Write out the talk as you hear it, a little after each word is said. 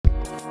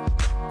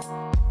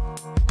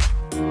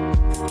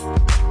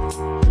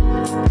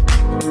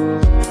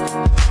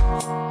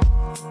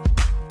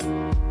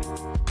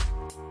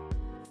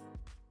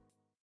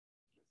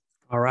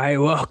right,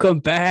 welcome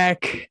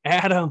back,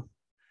 Adam.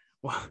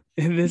 Well,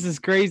 this is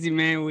crazy,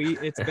 man.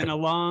 It's been a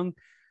long,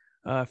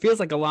 feels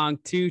like a long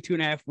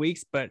 2.5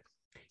 weeks, but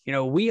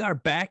we are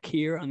back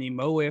here on the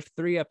MoIF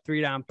 3 Up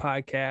 3 Down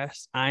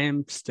podcast. I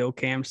am still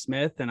Cam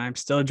Smith, and I'm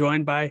still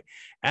joined by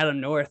Adam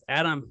North.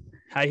 Adam,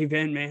 how you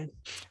been, man?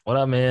 What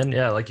up, man?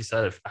 Yeah, like you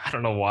said, I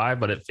don't know why,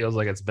 but it feels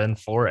like it's been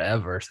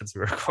forever since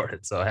we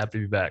recorded. So happy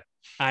to be back.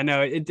 I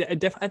know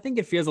I think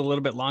it feels a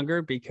little bit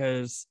longer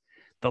because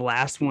the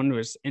last one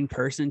was in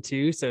person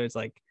too. So it's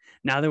like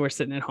now that we're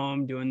sitting at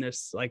home doing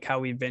this, like how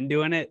we've been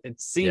doing it, it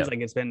seems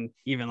like it's been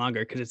even longer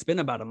because it's been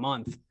about a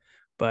month.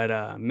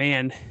 But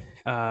man,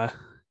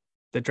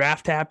 the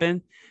draft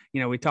happened.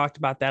 We talked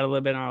about that a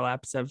little bit in our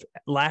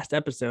last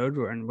episode,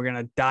 and we're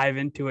going to dive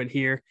into it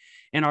here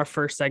in our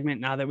first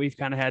segment now that we've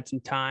kind of had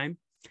some time.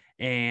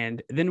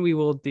 And then we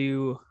will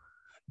do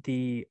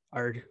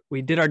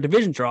we did our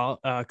division draw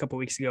a couple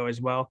weeks ago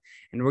as well,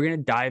 and we're going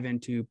to dive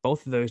into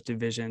both of those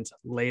divisions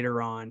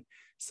later on.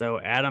 So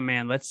Adam,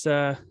 man, let's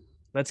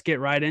get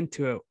right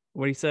into it.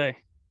 What do you say?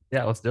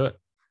 Yeah, let's do it.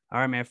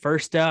 All right, man.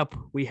 First up,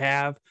 we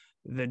have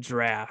the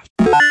draft.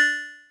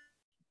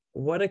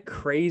 What a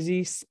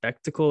crazy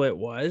spectacle it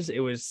was. It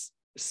was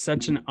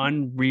such an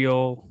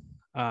unreal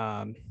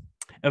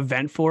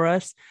event for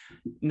us.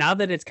 Now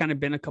that it's kind of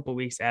been a couple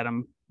weeks,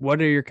 Adam,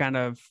 what are your kind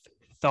of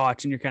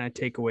thoughts and your kind of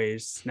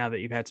takeaways now that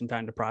you've had some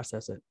time to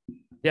process it?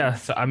 Yeah.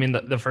 So, I mean,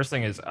 the first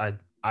thing is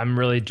I'm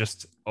really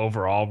just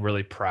overall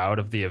really proud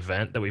of the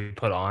event that we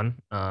put on.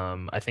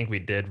 I think we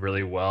did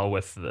really well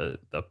with the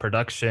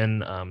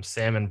production.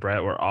 Sam and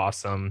Brett were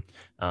awesome.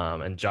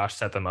 And Josh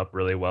set them up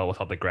really well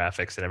with all the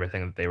graphics and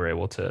everything that they were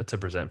able to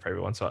present for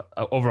everyone. So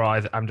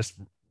overall, I'm just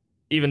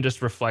even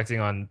just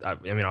reflecting on,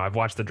 I've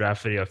watched the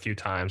draft video a few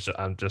times. So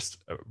I'm just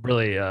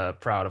really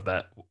proud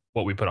of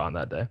what we put on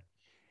that day.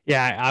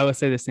 Yeah, I would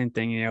say the same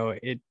thing.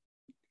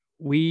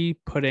 We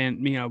put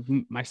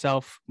in,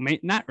 myself,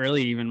 not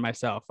really even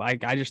myself. I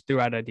just threw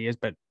out ideas,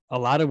 but a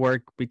lot of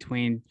work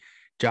between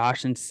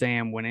Josh and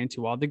Sam went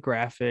into all the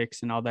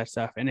graphics and all that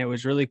stuff. And it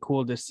was really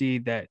cool to see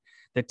that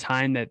the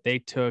time that they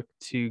took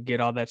to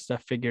get all that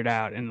stuff figured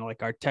out, and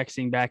like our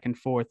texting back and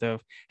forth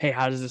of, hey,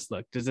 how does this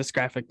look? Does this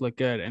graphic look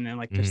good? And then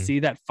to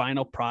see that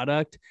final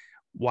product.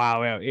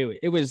 Wow.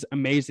 It was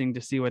amazing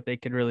to see what they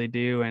could really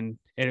do. And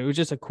it was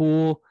just a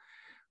cool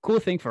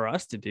thing for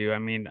us to do. I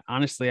mean,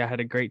 honestly, I had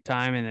a great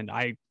time. And then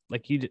I,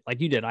 like you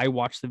did, I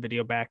watched the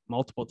video back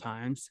multiple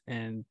times,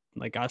 and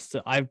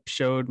I've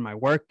showed my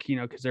work,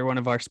 cause they're one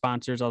of our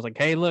sponsors. I was like,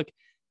 hey, look,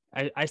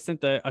 I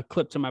sent a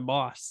clip to my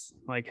boss,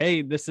 like,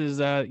 hey, this is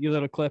your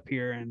little clip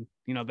here. And,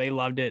 they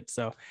loved it.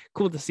 So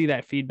cool to see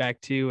that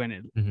feedback too.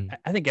 And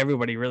I think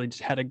everybody really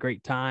just had a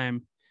great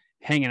time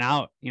hanging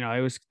out.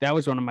 That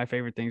was one of my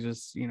favorite things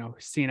was,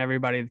 seeing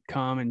everybody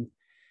come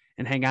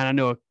and hang out. I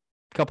know a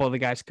couple of the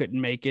guys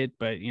couldn't make it,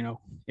 but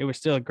it was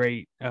still a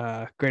great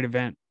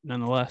event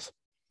nonetheless.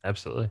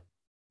 Absolutely.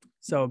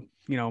 So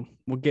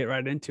we'll get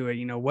right into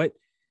it.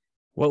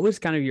 What was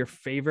kind of your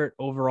favorite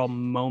overall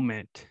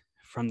moment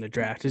from the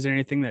draft? Is there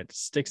anything that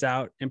sticks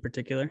out in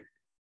particular?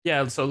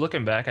 Yeah, so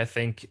looking back, I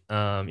think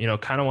kind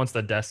of once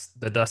the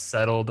dust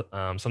settled,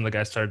 some of the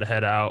guys started to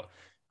head out.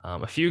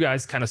 A few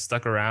guys kind of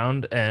stuck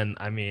around, and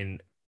I mean,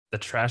 the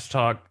trash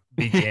talk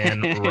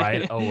began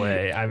right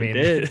away. I mean,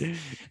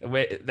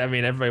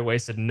 everybody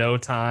wasted no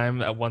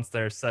time once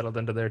they're settled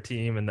into their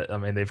team,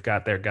 and they've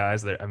got their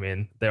guys there.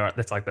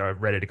 It's like they're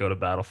ready to go to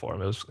battle for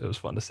them. It was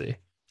fun to see.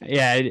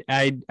 Yeah,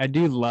 I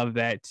do love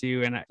that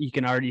too, and you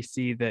can already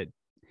see that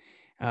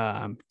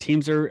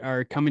teams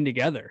are coming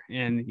together,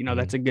 and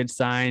that's a good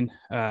sign.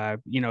 A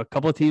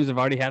couple of teams have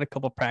already had a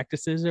couple of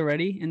practices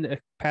already in the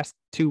past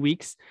 2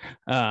 weeks.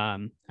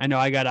 I know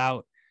I got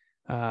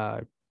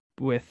out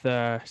with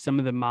some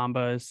of the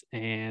Mambas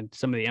and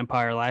some of the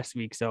Empire last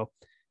week. So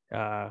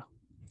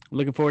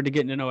looking forward to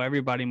getting to know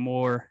everybody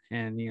more.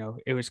 And,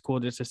 it was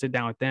cool just to sit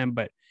down with them.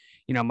 But,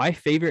 my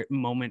favorite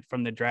moment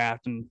from the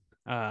draft, and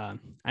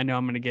I know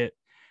I'm going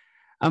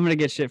to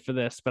get shit for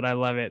this, but I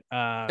love it.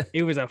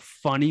 It was a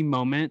funny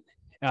moment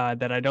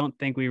that I don't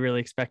think we really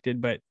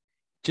expected, but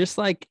just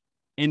like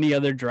any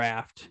other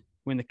draft,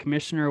 when the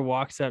commissioner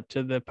walks up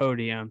to the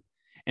podium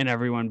and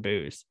everyone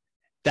boos.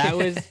 That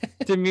was,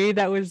 to me,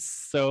 that was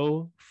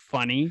so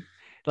funny.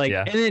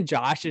 And then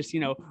Josh just,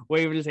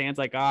 waving his hands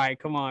like, all right,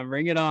 come on,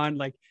 bring it on.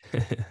 Like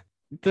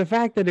the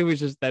fact that it was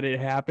just that it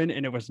happened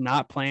and it was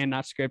not planned,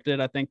 not scripted.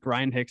 I think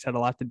Ryan Hicks had a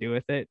lot to do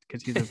with it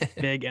because he's a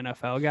big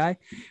NFL guy.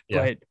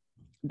 Yeah. But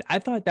I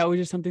thought that was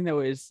just something that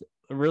was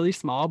really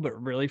small,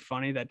 but really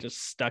funny that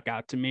just stuck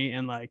out to me.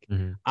 And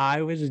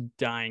I was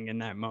dying in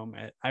that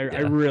moment. I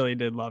really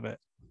did love it.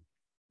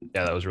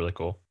 Yeah, that was really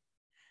cool.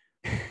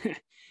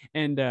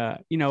 And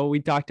we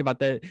talked about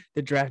the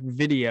draft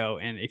video,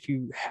 and if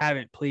you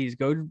haven't, please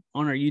go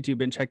on our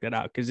YouTube and check that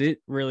out because it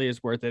really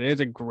is worth it. It is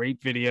a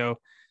great video.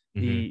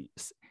 And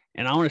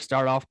I want to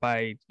start off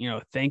by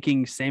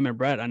thanking Sam and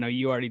Brett. I know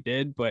you already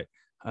did, but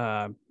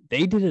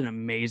they did an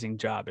amazing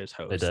job as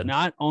hosts,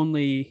 not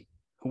only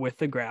with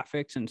the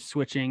graphics and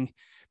switching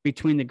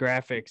between the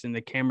graphics and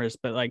the cameras,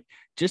 but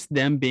just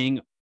them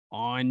being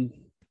on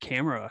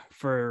camera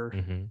for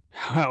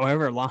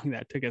however long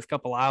that took us, a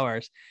couple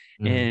hours.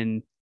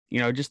 And,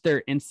 just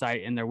their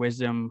insight and their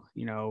wisdom,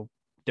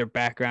 their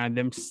background,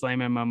 them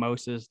slamming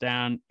mimosas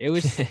down. It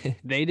was,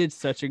 they did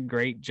such a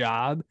great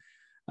job.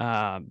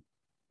 Man,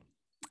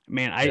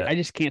 I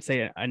just can't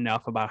say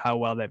enough about how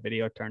well that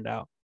video turned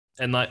out.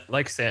 And like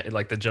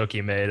the joke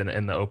he made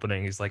in the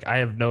opening, he's like, I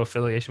have no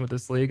affiliation with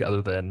this league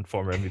other than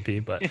former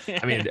MVP. But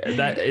I mean,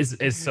 that is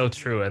so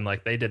true. And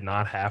like, they did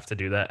not have to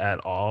do that at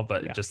all,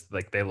 but just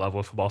like they love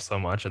football so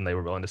much and they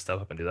were willing to step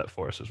up and do that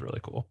for us was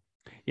really cool.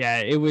 Yeah,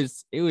 it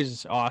was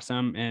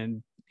awesome.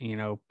 And,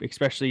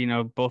 especially,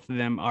 both of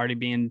them already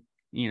being,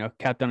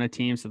 kept on a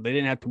team. So they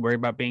didn't have to worry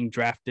about being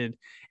drafted.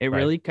 It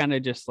really kind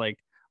of just like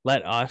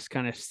let us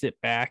kind of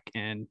sit back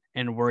and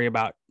worry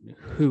about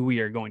who we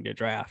are going to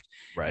draft.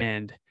 Right.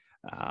 And,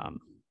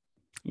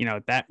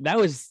 that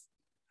was,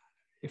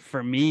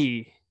 for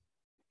me,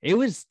 it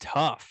was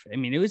tough. I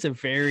mean, it was a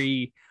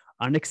very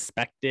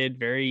unexpected,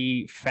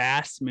 very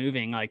fast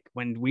moving. Like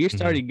when we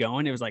started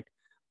going, it was like,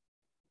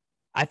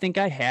 I think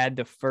I had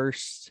the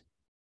first,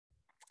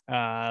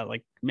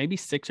 like maybe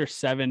 6 or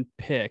 7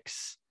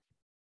 picks.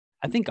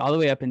 I think all the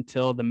way up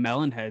until the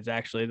Melonheads,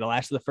 actually, the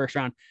last of the first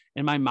round.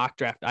 In my mock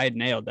draft, I had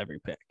nailed every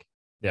pick.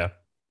 Yeah.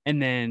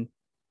 And then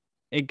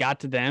it got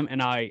to them,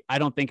 and I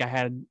don't think I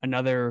had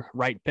another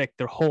right pick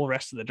the whole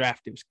rest of the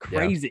draft. It was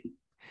crazy. Yeah.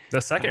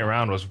 The second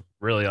round was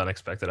really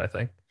unexpected, I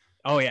think.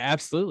 Oh, yeah,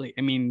 absolutely.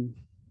 I mean,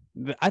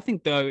 I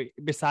think, though,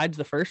 besides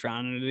the first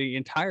round, the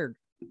entire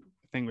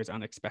thing was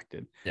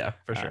unexpected. Yeah,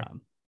 for sure.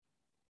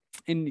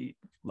 And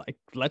like,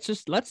 let's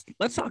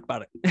talk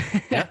about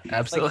it. Yeah,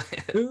 absolutely.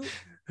 Like,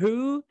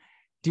 who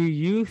do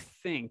you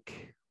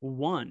think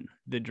won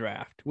the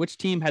draft? Which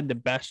team had the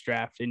best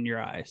draft in your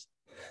eyes?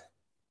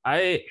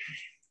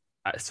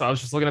 So I was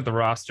just looking at the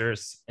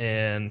rosters,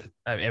 and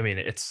I mean,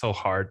 it's so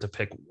hard to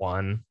pick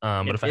one.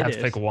 But if I had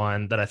to pick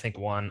one that I think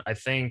won, I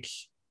think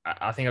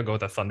I'll go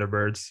with the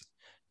Thunderbirds.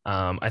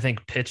 I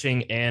think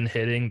pitching and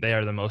hitting, they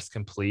are the most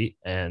complete,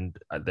 and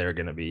they're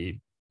going to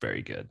be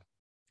very good.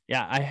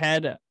 Yeah, I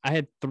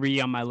had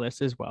 3 on my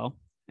list as well,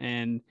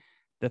 and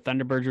the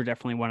Thunderbirds were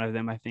definitely one of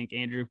them. I think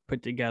Andrew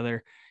put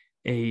together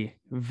a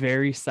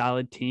very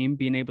solid team,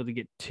 being able to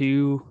get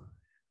 2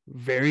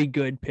 very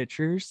good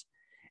pitchers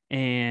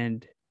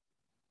and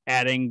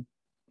adding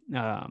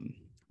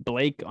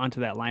Blake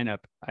onto that lineup,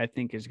 I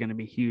think is going to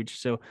be huge.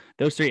 So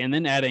those 3, and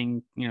then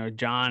adding,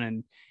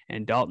 John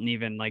and Dalton,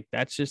 even, like,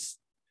 that's just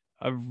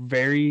a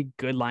very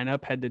good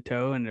lineup head to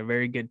toe, and a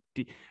very good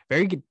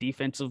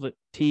defensive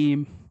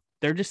team.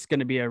 They're just going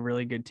to be a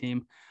really good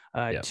team.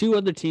 2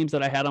 other teams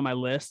that I had on my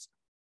list,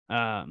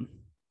 the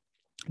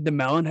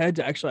Melonheads,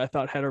 actually, I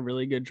thought had a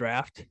really good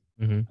draft.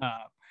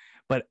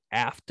 But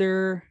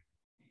after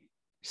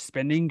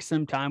spending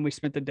some time, we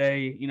spent the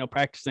day,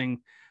 practicing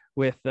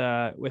with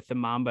the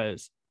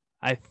Mambas,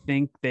 I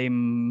think they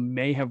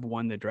may have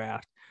won the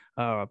draft.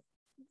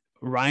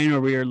 Ryan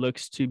O'Rear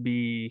looks to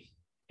be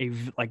a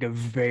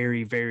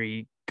very,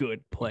 very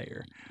good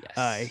player.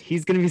 Yes.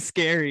 He's going to be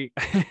scary.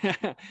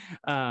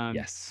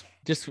 Yes.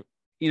 Just,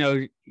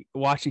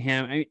 watching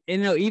him,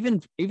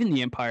 even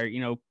the Empire,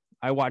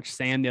 I watched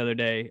Sam the other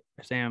day.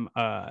 Sam,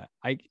 I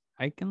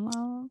can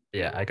love.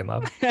 Yeah, I can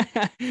love.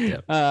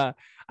 Yep.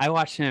 I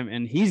watched him,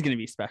 and he's going to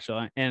be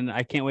special. And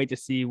I can't wait to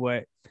see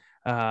what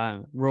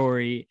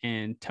Rory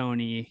and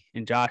Tony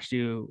and Josh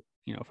do,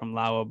 from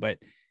Lawa.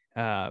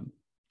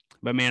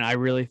 But man, I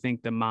really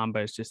think the Mamba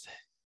is just,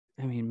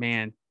 I mean,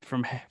 man,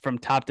 from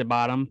top to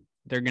bottom,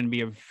 they're going to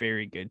be a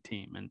very good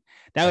team. And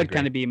that would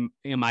kind of be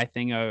my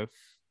thing of,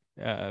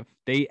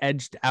 they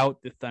edged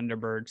out the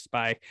Thunderbirds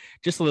by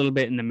just a little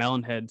bit, in the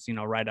Melonheads,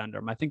 right under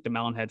them. I think the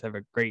Melonheads have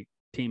a great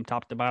team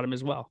top to bottom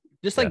as well.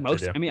 Just like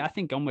most, I mean, I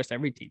think almost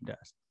every team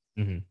does.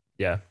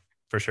 Yeah,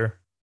 for sure.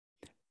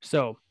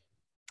 So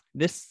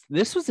this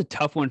was a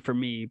tough one for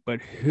me,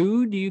 but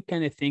who do you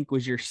kind of think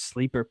was your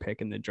sleeper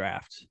pick in the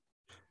draft?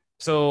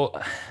 So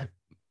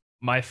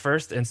my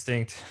first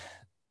instinct,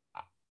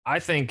 I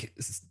think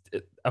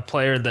a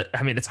player that,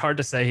 I mean, it's hard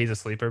to say he's a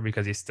sleeper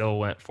because he still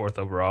went 4th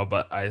overall,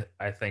 but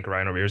I think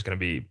Ryan O'Rear is going to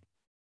be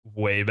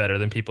way better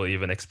than people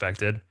even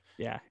expected.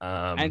 Yeah.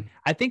 And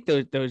I think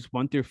those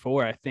 1 through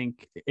 4, I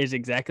think, is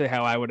exactly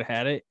how I would have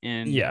had it.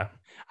 And yeah,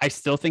 I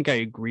still think I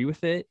agree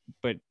with it,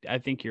 but I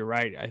think you're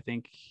right. I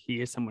think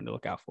he is someone to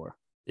look out for.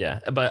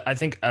 Yeah. But I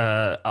think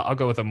I'll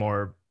go with a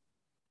more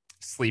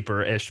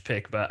sleeper-ish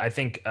pick, but I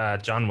think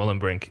John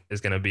Willenbrink is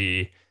going to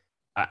be,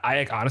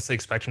 I honestly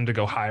expect him to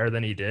go higher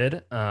than he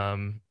did.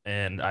 And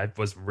I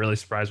was really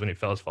surprised when he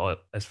fell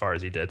as far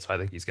as he did. So I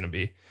think he's going to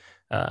be,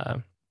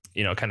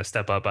 kind of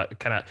step up. I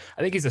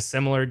think he's a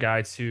similar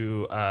guy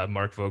to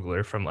Mark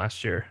Vogler from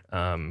last year,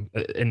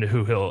 and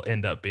who he'll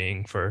end up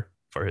being for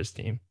his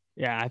team.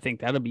 Yeah, I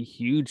think that'll be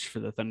huge for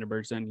the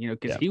Thunderbirds, and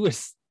because he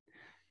was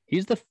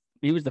the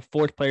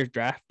 4th player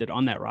drafted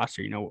on that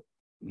roster,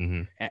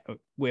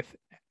 with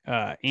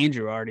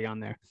Andrew already on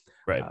there,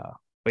 right?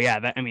 But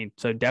yeah,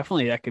 so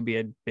definitely that could be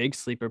a big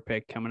sleeper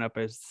pick coming up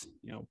as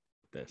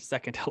the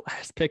second to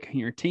last pick on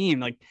your team.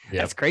 Like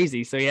Yep. that's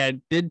crazy. So yeah,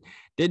 it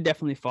did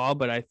definitely fall,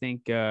 but I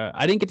think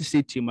I didn't get to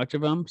see too much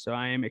of him, so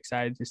I am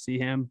excited to see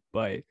him.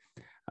 But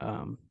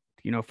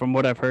from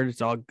what I've heard,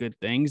 it's all good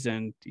things,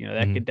 and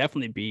that could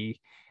definitely be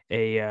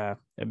a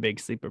big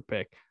sleeper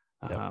pick.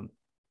 Yep.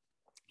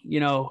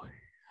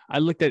 I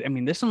looked at. I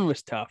mean, this one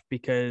was tough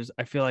because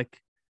I feel like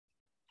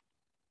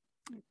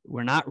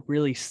we're not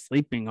really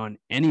sleeping on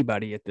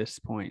anybody at this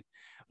point.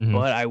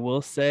 But I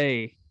will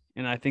say,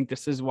 and I think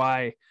this is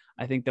why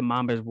I think the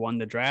Mambas won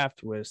the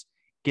draft, was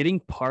getting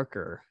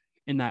Parker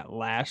in that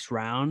last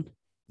round.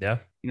 Yeah.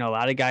 A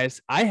lot of guys,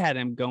 I had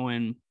him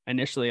going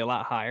initially a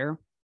lot higher.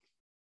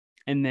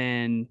 And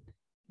then,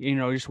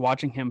 just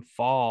watching him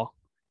fall,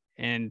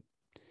 and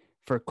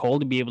for Cole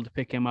to be able to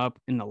pick him up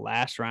in the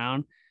last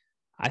round,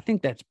 I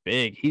think that's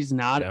big. He's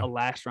not a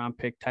last round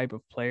pick type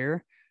of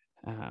player.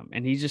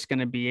 And he's just going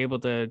to be able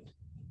to,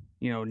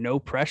 no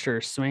pressure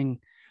swing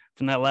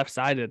from that left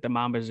side that the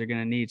Mambas are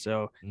going to need.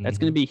 So that's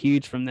going to be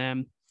huge from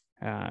them.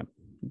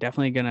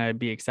 Definitely going to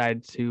be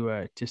excited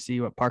to see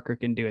what Parker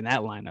can do in that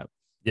lineup.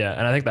 Yeah,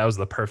 and I think that was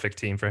the perfect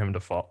team for him to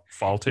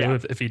fall to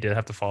if he did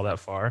have to fall that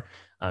far.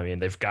 I mean,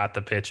 they've got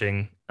the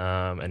pitching,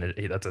 and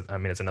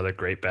it's another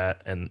great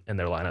bat in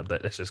their lineup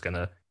that it's just going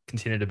to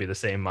continue to be the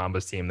same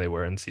Mambas team they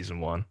were in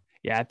season 1.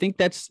 Yeah, I think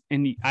that's,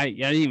 and I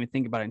didn't even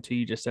think about it until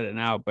you just said it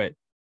now, but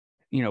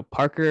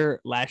Parker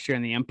last year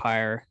in the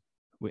Empire,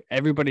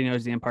 everybody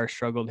knows the Empire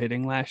struggled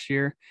hitting last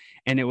year,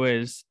 and it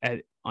was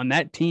on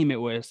that team.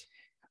 It was,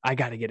 I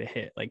got to get a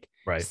hit. Like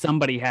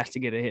somebody has to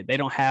get a hit. They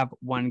don't have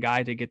one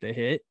guy to get the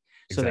hit.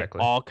 So they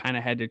all kind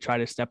of had to try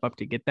to step up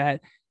to get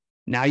that.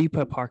 Now you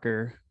put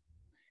Parker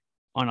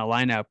on a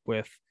lineup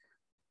with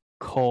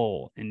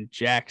Cole and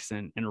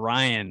Jackson and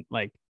Ryan.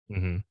 Like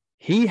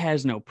he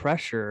has no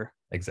pressure.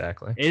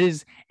 Exactly. It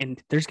is, and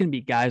there's going to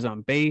be guys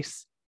on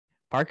base.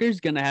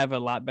 Parker's going to have a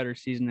lot better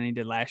season than he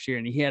did last year,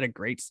 and he had a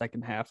great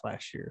second half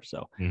last year.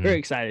 So very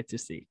excited to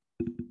see.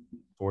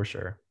 For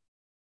sure.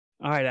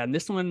 All right,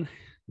 this one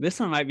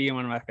might be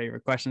one of my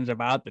favorite questions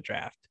about the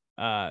draft.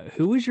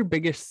 Who was your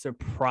biggest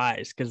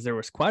surprise? Because there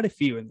was quite a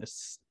few in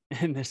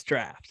this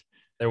draft.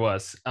 There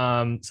was.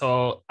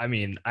 So I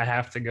mean, I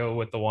have to go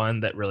with the one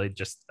that really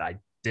just I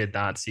did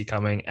not see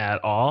coming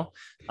at all.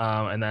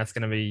 And that's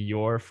going to be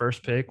your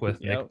first pick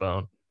with Nick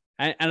Bone.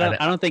 I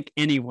don't think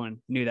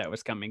anyone knew that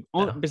was coming.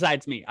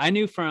 Besides me. I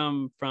knew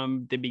from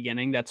the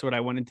beginning that's what I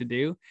wanted to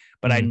do,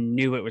 but I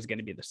knew it was going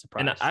to be the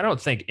surprise. And I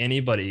don't think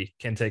anybody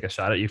can take a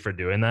shot at you for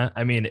doing that.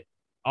 I mean,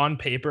 on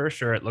paper,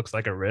 sure, it looks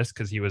like a risk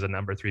because he was a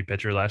number 3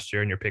 pitcher last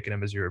year and you're picking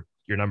him as your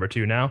number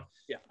 2 now.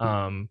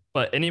 Yeah.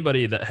 But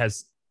anybody that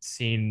has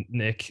seen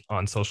Nick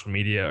on social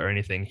media or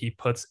anything, he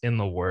puts in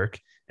the work.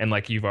 And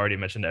like you've already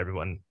mentioned to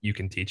everyone, you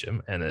can teach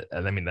him. And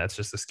I mean, that's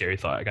just a scary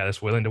thought. A guy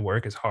that's willing to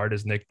work as hard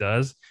as Nick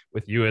does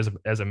with you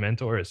as a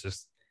mentor is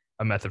just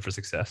a method for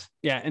success.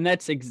 Yeah. And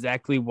that's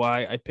exactly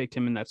why I picked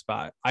him in that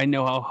spot. I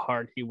know how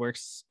hard he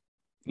works,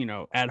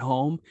 at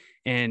home,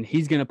 and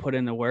he's going to put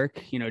in the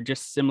work,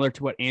 just similar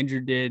to what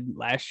Andrew did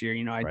last year.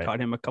 I taught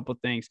him a couple of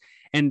things.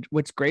 And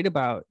what's great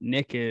about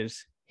Nick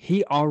is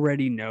he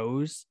already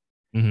knows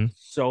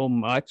so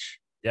much.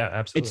 Yeah,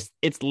 absolutely.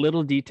 It's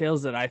little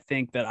details that I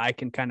think that I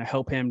can kind of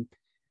help him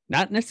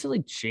not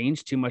necessarily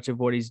change too much of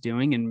what he's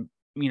doing and,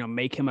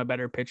 make him a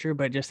better pitcher,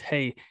 but just,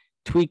 hey,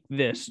 tweak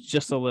this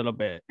just a little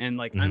bit. And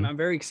like, I'm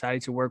very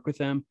excited to work with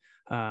him.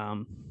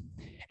 And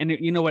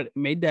what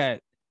made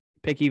that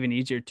pick even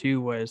easier too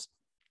was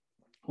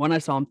one, I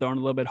saw him throwing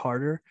a little bit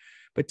harder,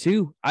 but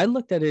 2, I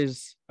looked at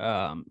his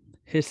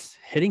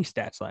hitting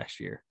stats last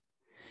year.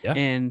 Yeah.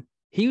 And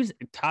he was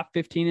top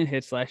 15 in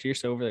hits last year.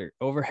 So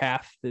over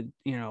half the,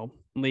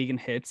 league in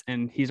hits.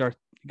 And he's going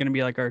to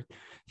be like our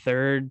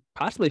 3rd,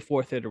 possibly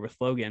 4th hitter with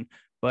Logan.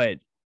 But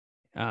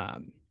I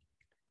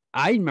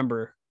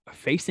remember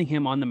facing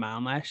him on the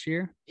mound last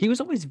year. He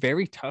was always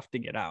very tough to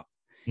get out.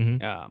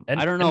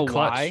 I don't know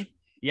why.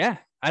 Yeah.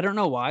 I don't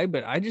know why,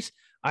 but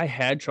I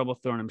had trouble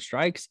throwing him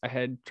strikes. I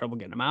had trouble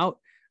getting him out.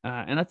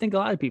 And I think a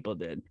lot of people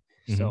did.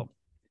 So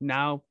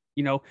now,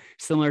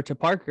 similar to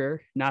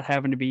Parker, not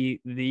having to be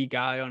the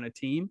guy on a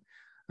team,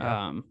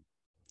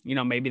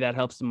 maybe that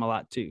helps him a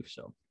lot too.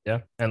 So,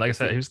 yeah. And like I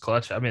said, he was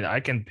clutch. I mean, I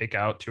can pick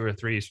out 2 or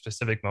 3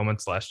 specific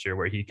moments last year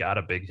where he got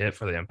a big hit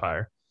for the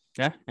Empire.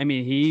 Yeah. I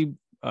mean, he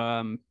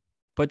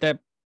put that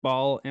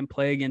ball in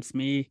play against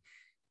me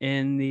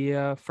in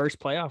the first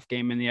playoff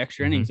game in the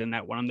extra innings, and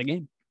that won him the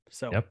game.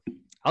 So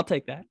I'll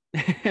take that.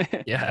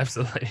 Yeah,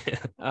 absolutely.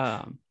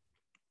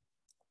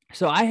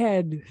 So I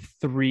had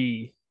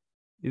 3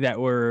 that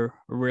were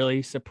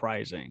really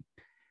surprising.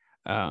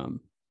 And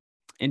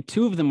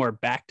 2 of them were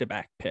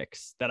back-to-back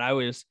picks that I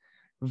was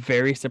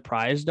very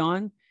surprised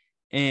on.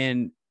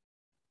 And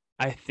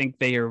I think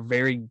they are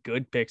very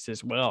good picks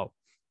as well.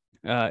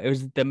 It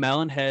was the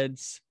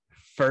Melonheads'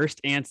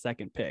 first and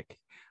second pick,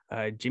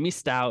 Jimmy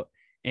Stout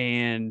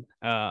and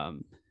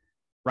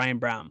Ryan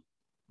Brown.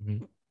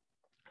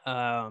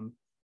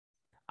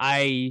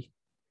 I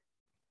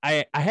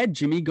had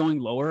Jimmy going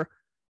lower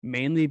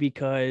mainly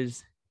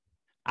because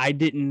I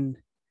didn't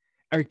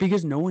or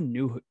because no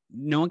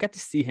one got to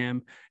see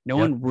him. No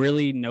one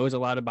really knows a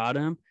lot about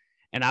him.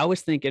 And I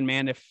was thinking,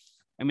 man,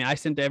 I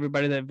sent to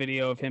everybody that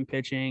video of him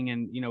pitching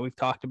and, we've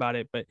talked about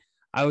it, but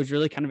I was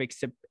really kind of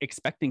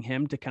expecting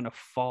him to kind of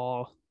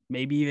fall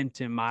maybe even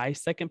to my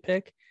second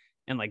pick.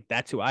 And like,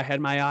 that's who I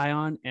had my eye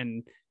on.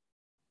 And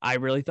I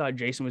really thought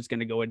Jason was going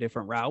to go a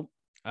different route,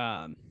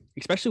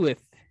 especially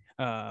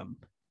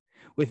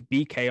with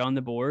BK on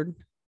the board.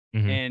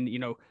 Mm-hmm. And,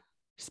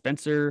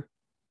 Spencer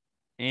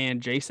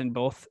and Jason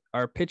both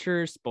are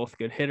pitchers, both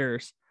good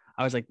hitters.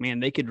 I was like, man,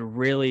 they could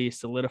really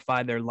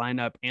solidify their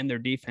lineup and their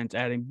defense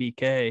adding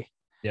BK.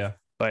 Yeah.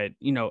 But,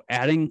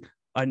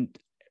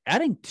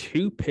 adding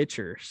 2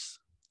 pitchers,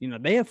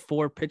 they have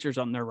 4 pitchers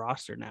on their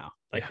roster now.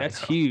 Like,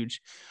 that's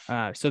huge.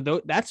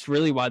 So that's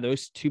really why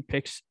those 2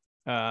 picks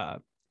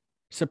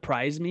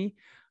surprised me.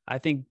 I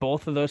think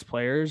both of those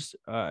players,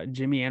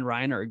 Jimmy and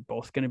Ryan, are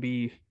both going to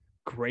be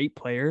great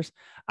players.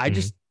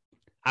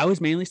 I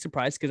was mainly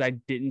surprised because I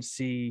didn't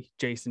see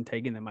Jason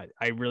taking them.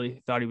 I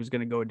really thought he was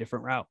going to go a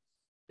different route.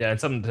 Yeah,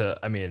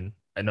 and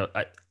I know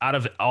out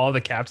of all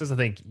the captains, I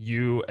think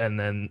you and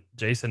then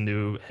Jason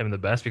knew him the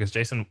best because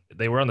Jason,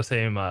 they were on the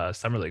same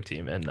summer league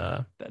team in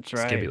that's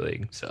right, Skibby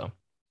League. So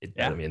I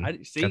got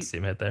to see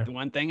him hit there. The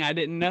one thing I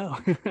didn't know,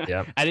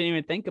 yeah, I didn't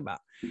even think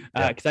about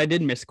because I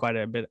did miss quite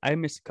a bit. I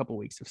missed a couple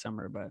weeks of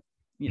summer, but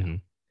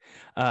in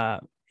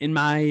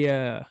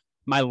my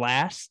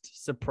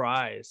last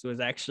surprise was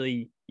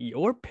actually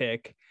your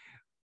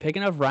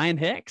picking up Ryan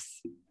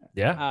Hicks.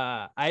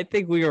 Yeah. I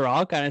think we were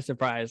all kind of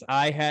surprised.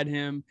 I had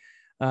him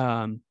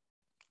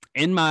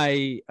in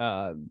my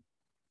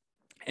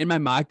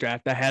mock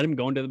draft. I had him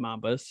going to the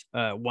Mambas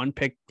 1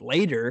 pick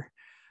later.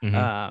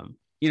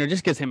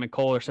 Just because him and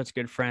Cole are such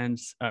good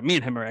friends. Me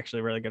and him are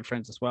actually really good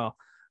friends as well.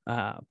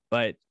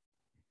 But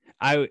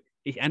I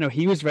know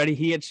he was ready.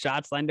 He had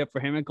shots lined up for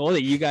him and Cole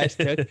that you guys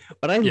took,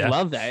 but I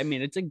love that. I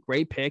mean, it's a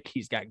great pick.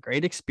 He's got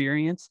great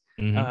experience.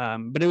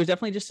 But it was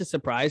definitely just a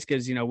surprise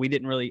because, I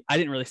didn't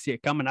really see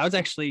it coming. I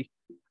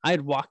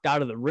had walked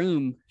out of the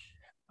room,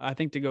 I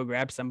think to go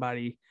grab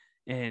somebody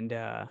and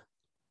I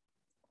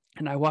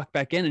walked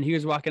back in and he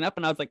was walking up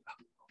and I was like,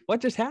 what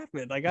just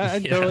happened? Like I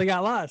totally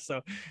got lost.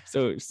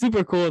 So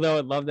super cool though.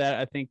 I love that.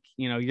 I think,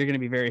 you're going to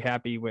be very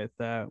happy with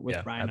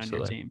Ryan on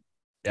your team.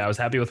 Yeah, I was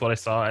happy with what I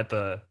saw at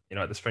the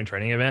spring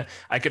training event.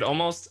 I could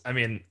almost,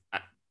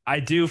 I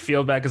do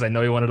feel bad because I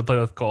know he wanted to play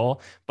with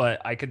Cole,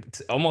 but I could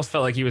almost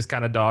felt like he was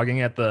kind of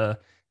dogging at the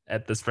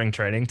spring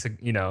training to,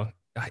 go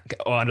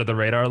under the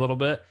radar a little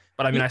bit.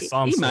 But I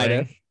saw him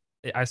swing.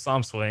 I saw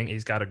him swing.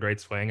 He's got a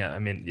great swing.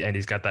 And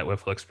he's got that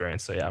whiffle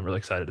experience. So yeah, I'm really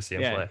excited to see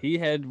him play. He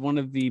had one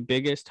of the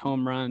biggest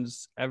home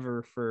runs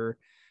ever for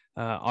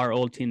our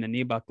old team, the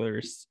Knee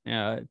Bucklers,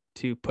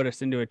 to put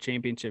us into a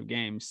championship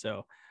game.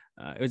 So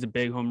it was a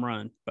big home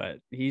run, but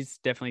he's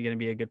definitely going to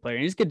be a good player.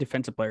 And he's a good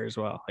defensive player as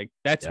well. Like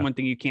that's one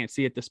thing you can't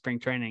see at the spring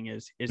training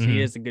is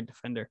he is a good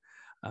defender.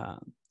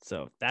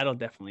 So that'll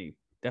definitely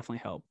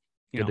help.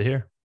 Good to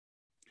hear.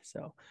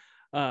 So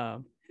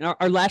our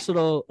last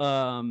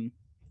little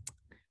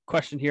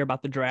question here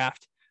about the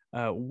draft.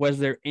 Was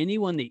there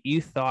anyone that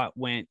you thought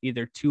went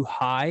either too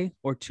high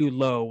or too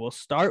low? We'll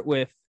start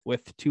with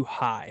too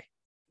high.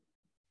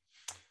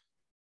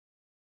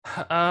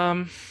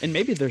 And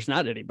maybe there's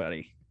not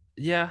anybody.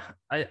 Yeah,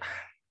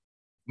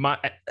 my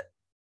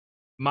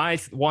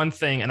one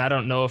thing, and I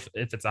don't know if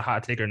it's a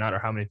hot take or not, or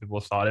how many people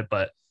thought it,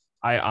 but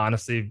I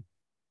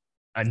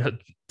know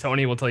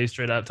Tony will tell you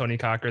straight up, Tony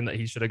Cochran, that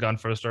he should have gone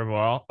first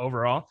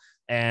overall,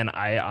 and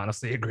I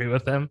honestly agree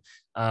with him.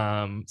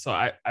 So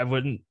I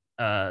wouldn't,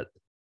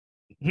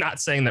 not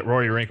saying that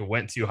Rory Rink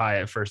went too high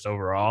at first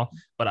overall,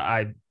 but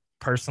I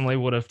personally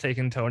would have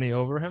taken Tony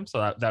over him.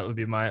 So that would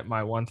be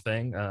my one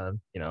thing.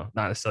 Not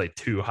necessarily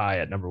too high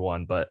at number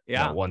 1, but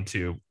 1,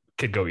 2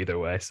 could go either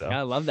way. So yeah,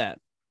 I love that.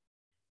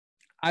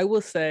 I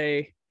will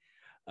say,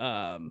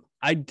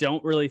 I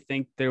don't really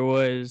think there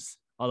was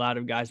a lot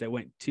of guys that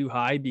went too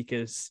high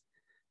because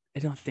I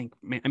don't think,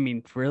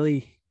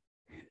 really,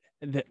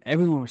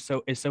 everyone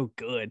is so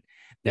good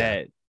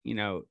that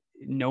no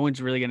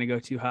one's really going to go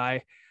too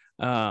high.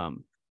 But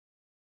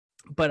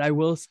I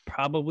will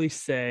probably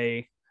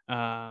say,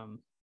 and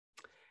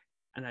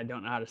I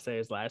don't know how to say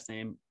his last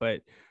name,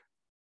 but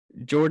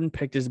Jordan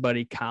picked his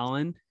buddy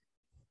Colin.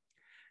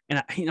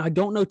 And I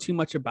don't know too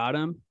much about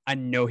him. I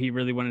know he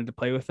really wanted to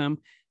play with him.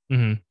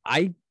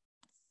 I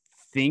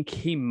think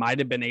he might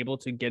have been able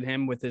to get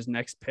him with his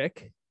next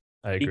pick.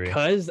 I agree.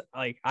 Because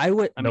I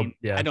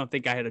don't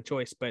think I had a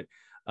choice, but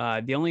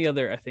the only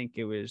other, I think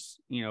it was,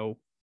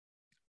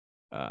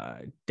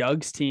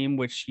 Doug's team,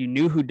 which you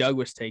knew who Doug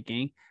was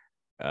taking,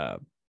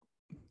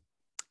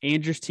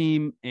 Andrew's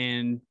team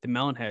and the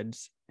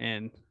Melonheads.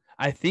 And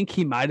I think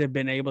he might have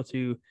been able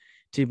to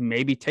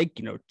maybe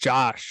take,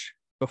 Josh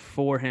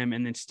before him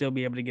and then still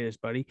be able to get his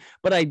buddy.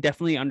 But I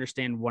definitely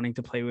understand wanting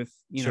to play with,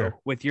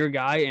 with your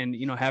guy and,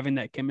 having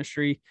that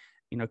chemistry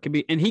could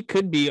be, and he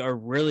could be a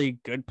really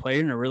good player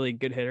and a really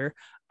good hitter.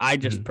 I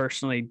just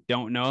personally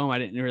don't know him. I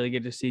didn't really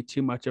get to see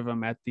too much of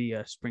him at the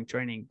spring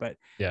training, but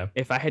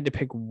if I had to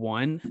pick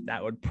one,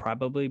 that would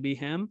probably be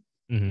him,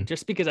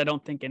 just because I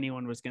don't think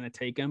anyone was going to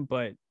take him.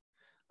 But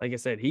like I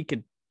said, he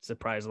could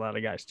surprise a lot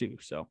of guys too.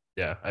 So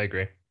yeah, I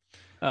agree.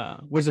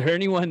 Was there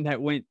anyone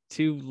that went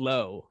too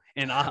low?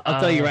 And I'll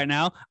tell you right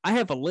now, I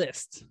have a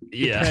list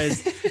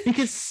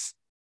because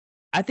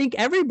I think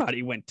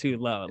everybody went too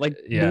low. Like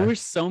there were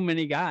so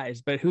many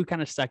guys, but who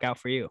kind of stuck out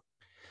for you?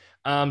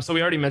 So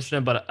we already mentioned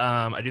him, but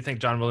I do think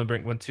John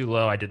Willenbrink went too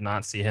low. I did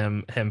not see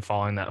him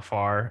falling that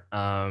far.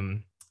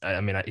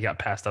 I mean, he got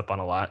passed up on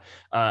a lot.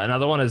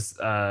 Another one is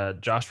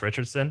Josh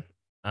Richardson.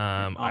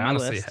 I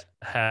honestly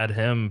had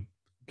him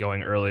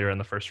going earlier in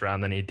the first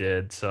round than he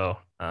did. So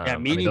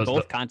me and you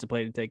both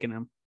contemplated taking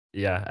him.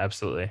 Yeah,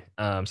 absolutely.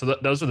 So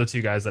those are the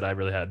two guys that I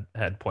really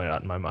had pointed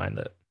out in my mind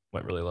that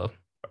went really low,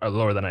 or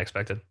lower than I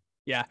expected.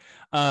 Yeah.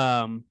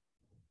 I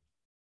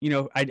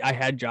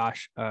had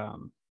Josh,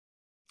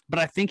 but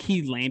I think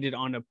he landed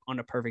on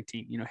a perfect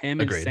team.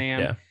 Him and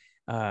Sam,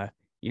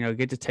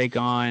 get to take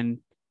on,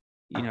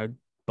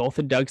 both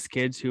of Doug's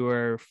kids who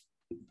are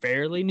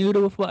fairly new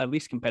to football, at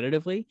least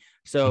competitively.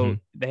 So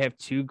they have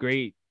two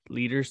great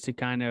leaders to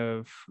kind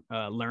of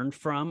learn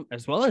from,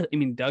 as well as,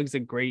 Doug's a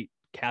great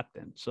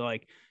captain. So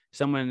like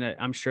someone that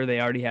I'm sure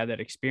they already have that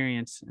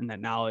experience and that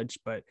knowledge,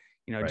 but,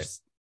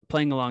 just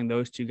playing along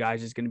those two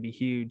guys is going to be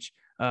huge.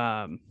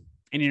 And,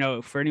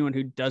 for anyone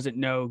who doesn't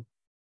know,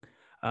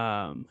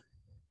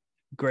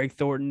 Greg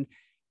Thornton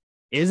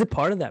is a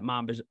part of that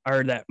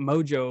that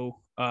Mojo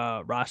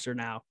roster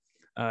now.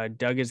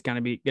 Doug is going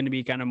to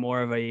be kind of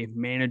more of a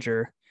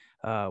manager,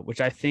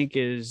 which I think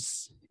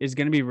is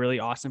going to be really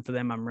awesome for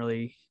them. I'm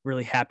really,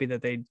 really happy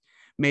that they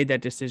made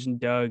that decision.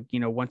 Doug,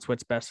 wants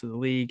what's best for the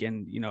league.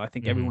 And, I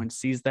think everyone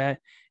sees that,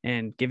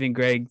 and giving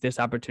Greg this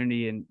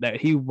opportunity and that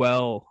he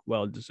well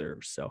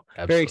deserves. So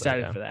very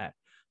excited for that.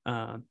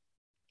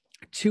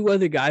 Two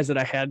other guys that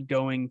I had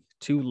going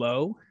too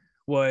low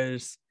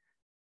was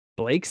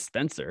Blake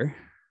Spencer.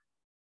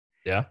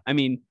 Yeah.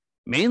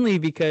 Mainly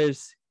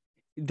because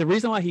the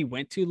reason why he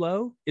went too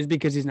low is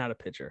because he's not a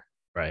pitcher.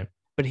 Right.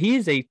 But he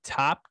is a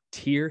top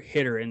tier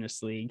hitter in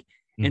this league.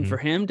 And for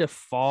him to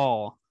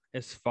fall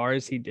as far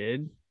as he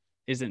did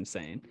is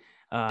insane.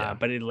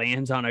 But it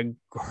lands on a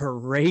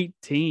great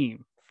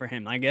team for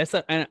him. I guess,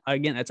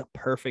 again, that's a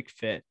perfect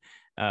fit.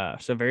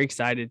 So very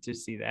excited to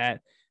see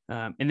that.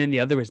 And then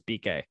the other was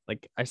BK.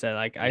 I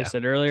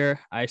said earlier,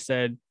 I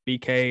said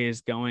BK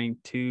is going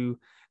to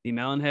the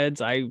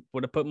Melonheads. I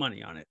would have put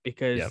money on it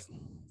because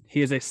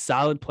he is a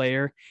solid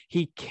player.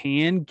 He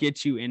can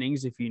get you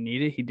innings if you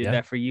need it. He did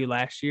that for you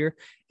last year.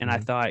 And I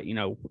thought,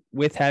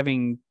 with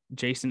having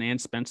Jason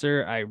and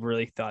Spencer, I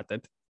really thought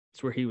that's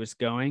where he was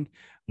going.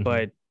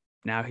 But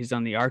now he's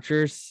on the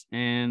Archers,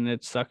 and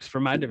it sucks for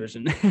my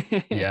division.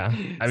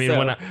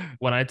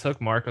 When I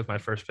took Mark with my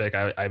first pick,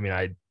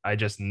 I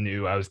just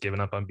knew I was giving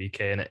up on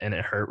BK, and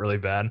it hurt really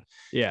bad.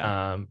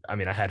 Yeah. I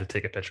had to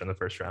take a pitcher in the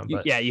first round,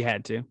 but you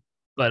had to.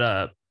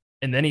 But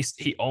and then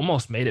he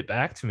almost made it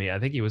back to me. I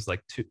think he was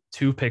like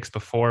two picks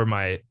before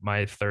my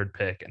third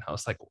pick, and I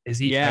was like, "Is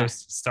he?" I was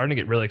starting to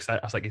get really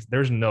excited. I was like,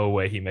 "There's no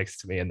way he makes it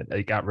to me," and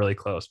it got really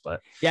close.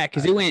 But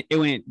because it went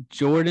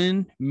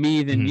Jordan,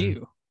 me, then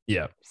you.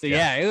 Yeah. So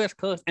it was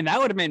close, and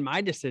that would have made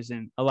my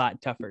decision a lot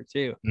tougher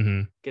too,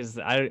 because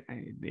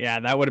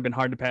that would have been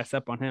hard to pass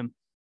up on him.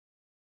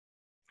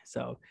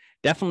 So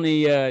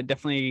definitely an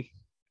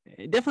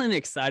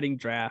exciting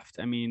draft.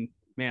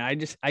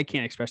 Man, I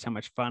can't express how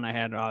much fun I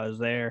had while I was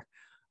there,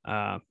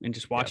 and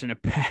just watching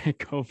it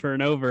back over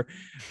and over.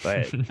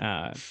 But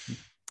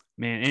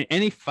man,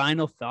 any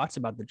final thoughts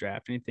about the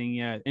draft?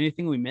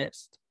 Anything we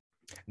missed?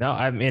 No,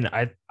 I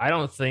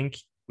don't think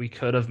we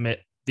could have made.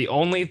 The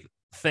only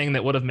thing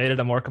that would have made it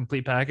a more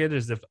complete package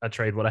is if a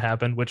trade would have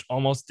happened, which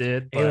almost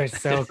did. But... It was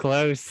so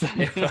close.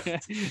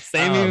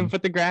 Sam even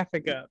put the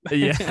graphic up. But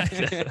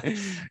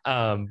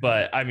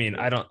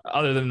I don't.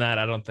 Other than that,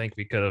 I don't think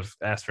we could have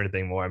asked for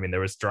anything more. There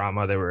was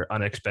drama. There were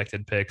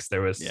unexpected picks. It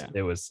was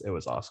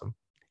awesome.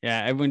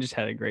 Yeah, everyone just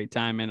had a great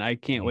time, and I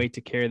can't wait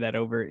to carry that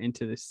over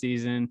into the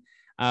season.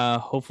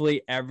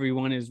 Hopefully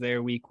everyone is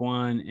there week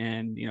one,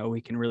 and we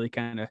can really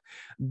kind of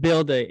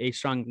build a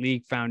strong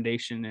league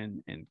foundation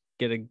and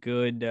get a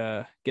good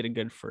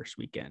first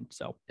weekend.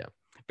 So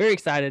very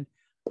excited.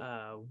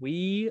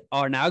 We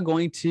are now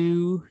going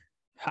to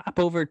hop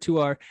over to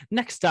our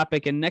next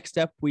topic, and next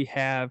up we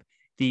have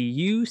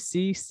the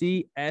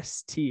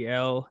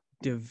UCCSTL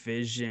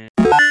division,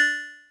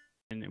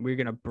 and we're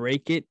going to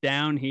break it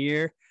down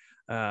here.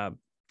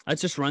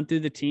 Let's just run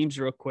through the teams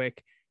real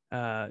quick.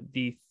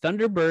 The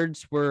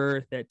Thunderbirds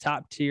were the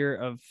top tier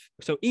of,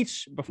 so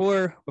each,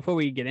 before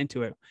we get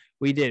into it,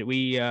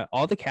 we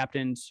all the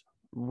captains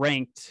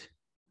ranked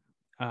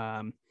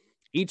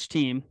each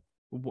team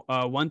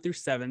 1 through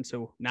 7.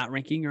 So not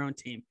ranking your own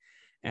team.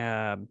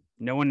 No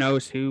one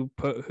knows who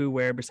put who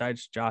where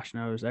besides Josh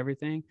knows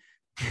everything.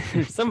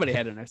 Somebody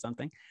had to know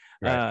something.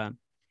 Right.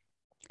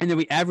 And then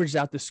we averaged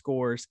out the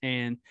scores,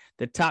 and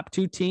the top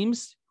 2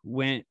 teams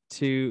they're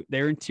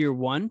in tier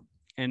 1,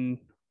 and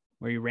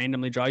where you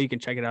randomly draw. You can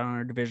check it out on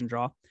our division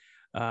draw.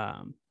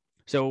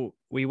 So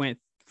we went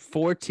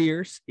 4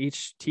 tiers.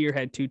 Each tier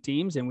had 2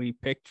 teams, and we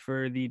picked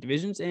for the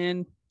divisions,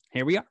 and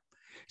here we are.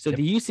 So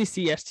the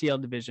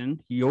UCCSTL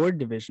division, your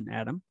division,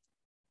 Adam,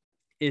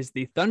 is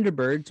the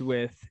Thunderbirds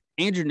with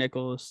Andrew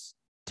Nichols,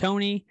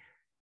 Tony,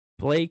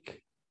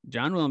 Blake,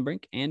 John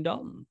Willenbrink, and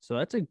Dalton. So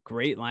that's a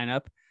great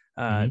lineup.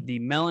 The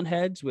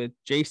Melonheads with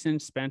Jason,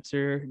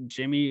 Spencer,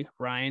 Jimmy,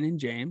 Ryan, and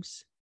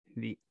James.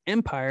 The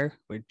Empire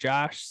with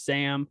Josh,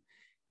 Sam,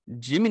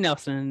 Jimmy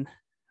Nelson,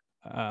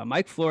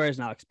 Mike Flores,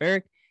 and Alex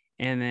Barrick.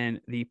 And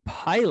then the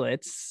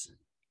Pilots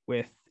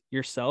with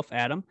yourself,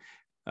 Adam,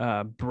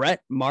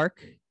 Brett,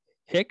 Mark,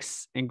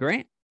 Hicks, and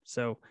Grant.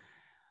 So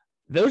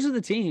those are the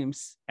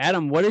teams.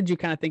 Adam, what did you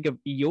kind of think of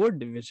your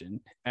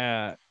division?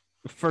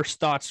 First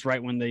thoughts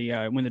right when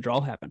the draw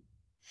happened.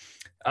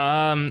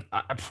 I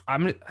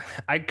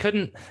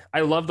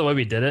love the way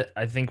we did it.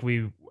 I think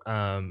we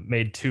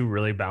made 2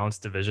 really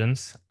balanced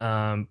divisions.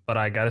 But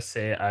I gotta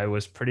say, I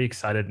was pretty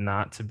excited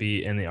not to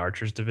be in the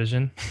Archers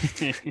division.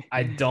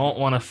 I don't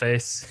want to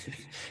face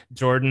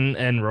Jordan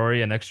and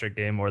Rory an extra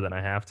game more than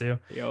I have to.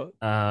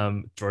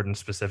 Jordan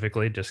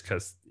specifically, just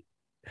because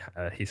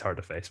he's hard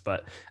to face.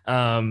 But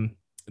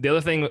the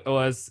other thing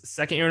was,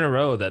 second year in a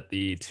row that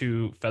the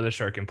 2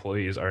 feathershark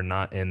employees are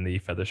not in the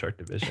feathershark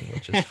division,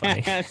 which is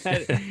funny.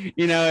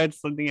 It's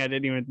something I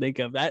didn't even think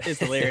of. That is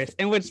hilarious.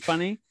 And what's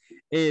funny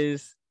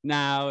is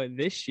now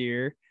this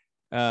year,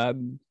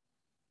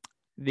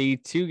 the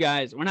 2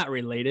 guys, we're not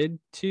related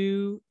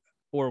to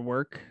or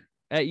work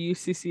at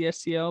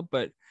UCCSTL,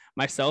 but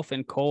myself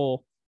and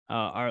Cole,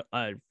 our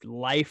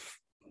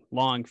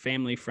lifelong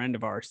family friend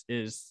of ours,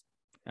 is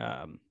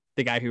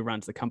the guy who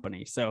runs the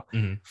company. So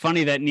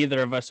funny that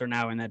neither of us are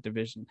now in that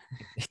division.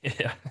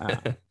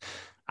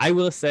 I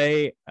will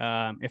say,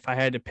 if I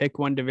had to pick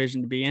one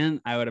division to be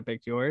in, I would have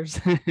picked yours.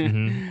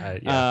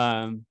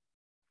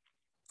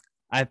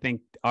 I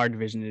think our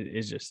division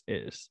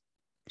is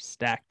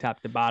stacked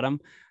top to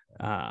bottom.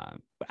 But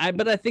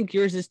I think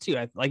yours is too.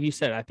 Like you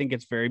said, I think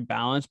it's very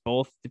balanced.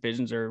 Both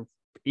divisions are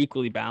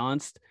equally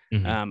balanced.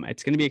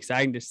 It's going to be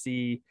exciting to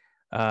see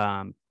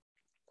how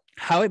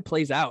it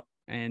plays out.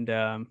 And,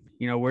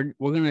 we're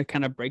going to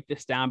kind of break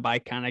this down by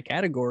kind of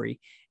category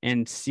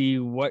and see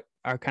what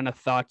our kind of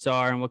thoughts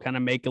are. And we'll kind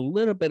of make a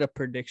little bit of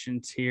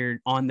predictions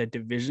here on the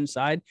division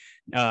side.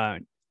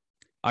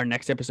 Our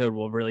next episode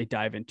will really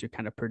dive into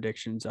kind of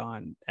predictions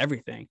on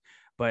everything.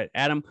 But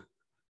Adam,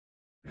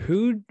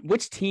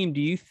 which team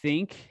do you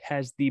think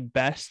has the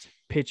best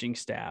pitching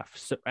staff?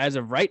 So as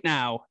of right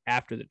now,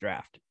 after the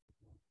draft?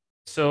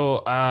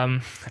 So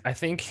I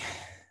think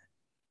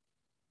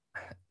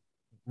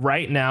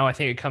right now, I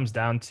think it comes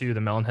down to the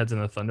Melonheads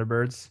and the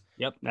Thunderbirds.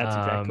 Yep, that's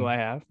exactly who I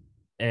have.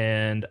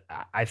 And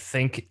I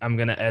think I'm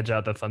going to edge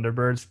out the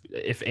Thunderbirds.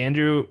 If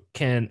Andrew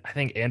can, I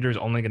think Andrew's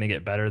only going to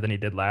get better than he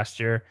did last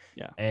year.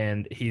 Yeah.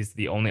 And he's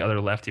the only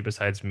other lefty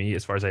besides me,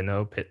 as far as I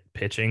know,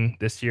 pitching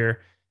this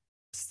year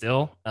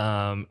still.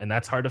 And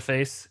that's hard to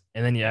face.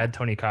 And then you add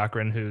Tony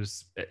Cochran,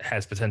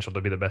 has potential to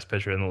be the best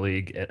pitcher in the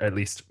league, at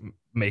least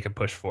make a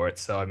push for it.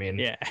 So, I mean,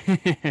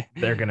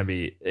 they're going to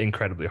be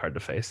incredibly hard to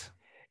face.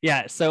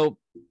 Yeah. So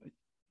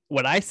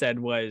what I said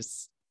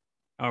was,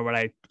 or what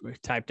I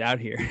typed out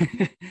here,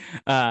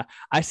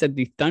 I said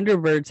the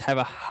Thunderbirds have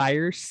a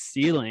higher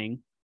ceiling,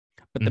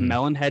 but the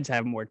Melonheads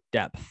have more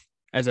depth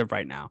as of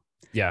right now.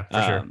 Yeah,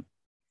 for sure.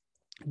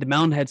 The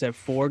Melonheads have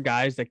 4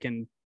 guys that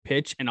can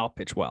pitch and all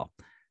pitch well.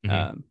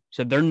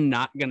 So they're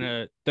not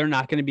gonna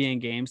be in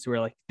games where,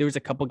 like, there was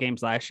a couple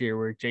games last year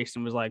where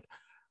Jason was like,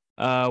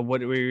 what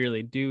do we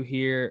really do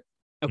here?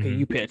 Okay,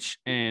 you pitch.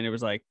 And it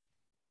was like,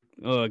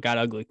 oh, it got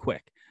ugly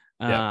quick.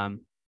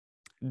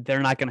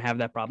 They're not going to have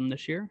that problem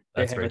this year.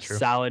 That's they have a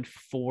solid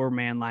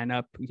 4-man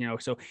lineup,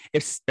 so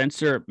if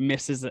Spencer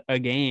misses a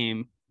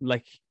game,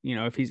 like,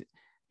 if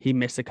he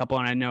missed a couple,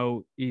 and I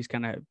know he's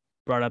kind of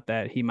brought up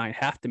that he might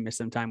have to miss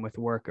some time with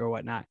work or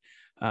whatnot.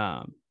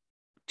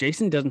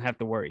 Jason doesn't have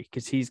to worry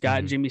because he's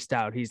got Jimmy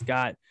Stout. He's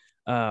got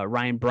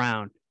Ryan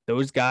Brown.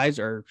 Those guys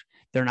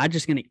they're not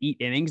just going to eat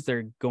innings.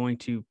 They're going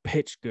to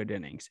pitch good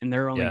innings, and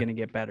they're only going to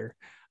get better.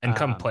 And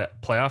come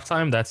playoff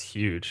time, that's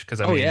huge. Because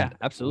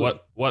absolutely.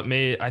 What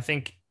made, I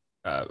think,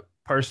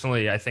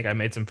 personally, I think I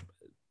made some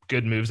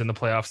good moves in the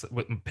playoffs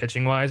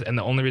pitching wise, and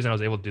the only reason I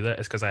was able to do that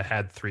is because I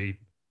had 3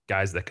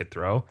 guys that could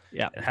throw.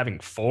 Yeah, and having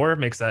 4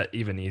 makes that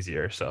even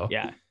easier. So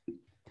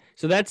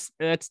so that's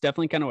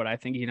definitely kind of what I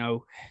think.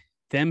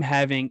 Them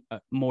having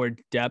more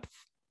depth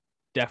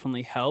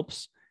definitely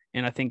helps,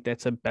 and I think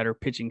that's a better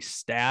pitching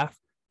staff.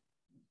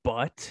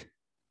 But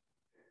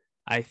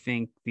I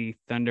think the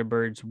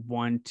Thunderbirds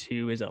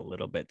 1-2 is a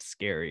little bit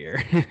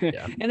scarier.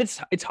 And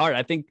it's hard.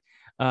 I think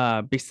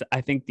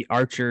the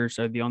Archers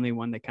are the only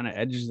one that kind of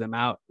edges them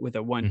out with a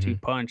 1-2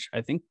 punch.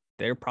 I think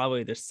they're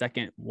probably the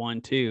second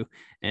 1-2.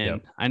 And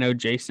I know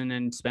Jason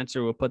and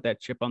Spencer will put that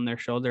chip on their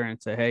shoulder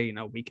and say, hey,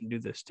 we can do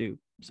this too.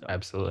 So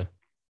absolutely.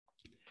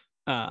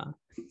 All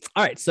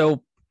right.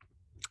 So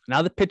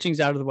now the pitching's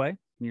out of the way.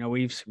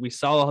 We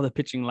saw all the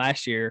pitching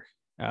last year.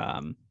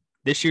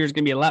 This year is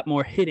going to be a lot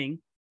more hitting.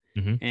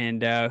 Mm-hmm.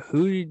 And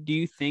who do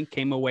you think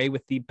came away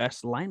with the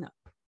best lineup?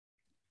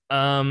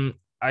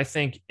 I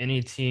think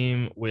any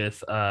team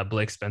with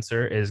Blake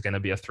Spencer is going to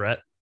be a threat.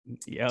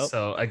 Yep.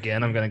 So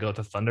again, I'm going to go with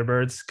the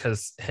Thunderbirds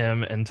because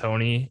him and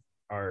Tony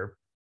are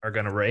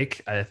going to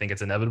rake. I think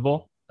it's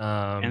inevitable.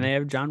 And they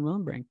have John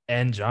Willenbrink.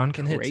 And John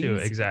can hit too.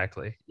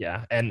 Exactly.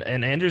 Yeah. And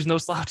Andrew's no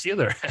slouch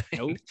either.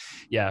 Nope.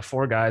 Yeah.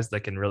 4 guys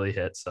that can really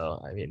hit.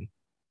 So, I mean,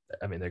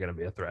 they're going to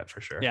be a threat for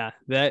sure. Yeah.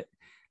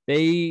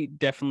 They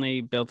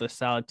definitely built a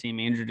solid team.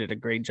 Andrew did a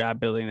great job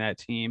building that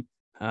team.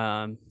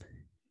 And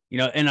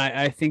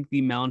I think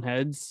the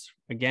Mountainheads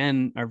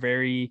again are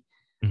very,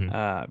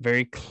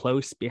 very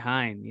close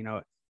behind.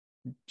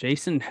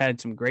 Jason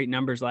had some great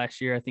numbers last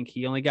year. I think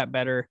he only got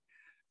better.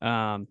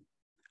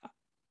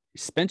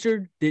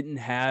 Spencer didn't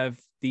have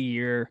the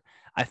year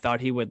I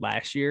thought he would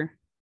last year,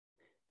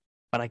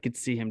 but I could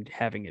see him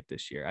having it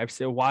this year. I've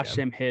still watched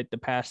him hit the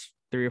past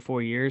 3 or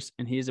 4 years,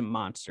 and he's a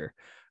monster.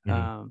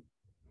 And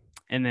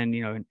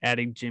then,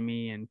 adding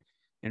Jimmy and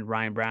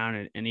Ryan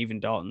Brown and even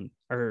Dalton,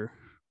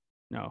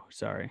 no,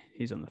 sorry,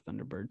 he's on the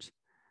Thunderbirds.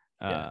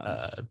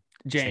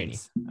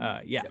 James.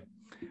 I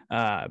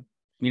thought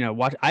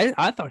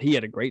he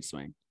had a great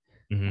swing.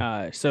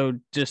 So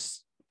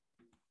just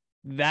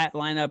that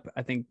lineup,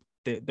 I think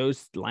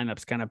those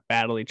lineups kind of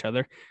battle each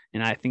other.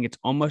 And I think it's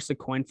almost a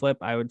coin flip.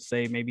 I would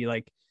say maybe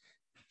like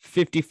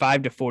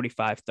 55 to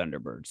 45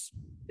 Thunderbirds.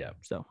 Yeah.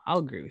 So I'll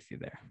agree with you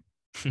there.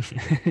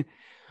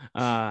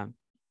 All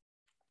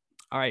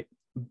right.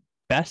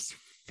 Best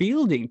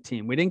fielding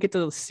team. We didn't get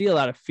to see a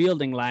lot of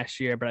fielding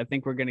last year, but I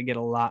think we're going to get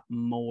a lot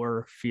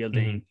more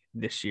fielding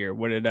this year.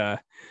 What do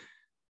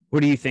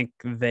you think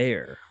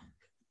there?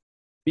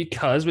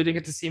 Because we didn't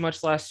get to see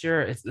much last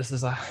year, this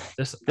is the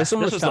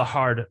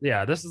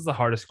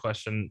hardest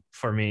question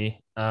for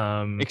me,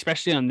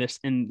 especially on this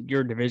in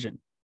your division.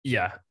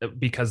 Yeah,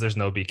 because there's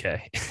no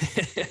BK.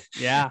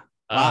 Yeah,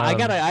 I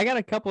got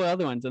a couple of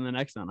other ones in the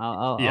next one.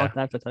 I'll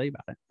have to tell you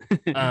about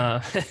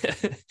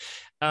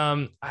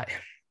it.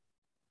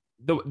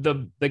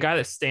 The guy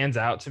that stands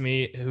out to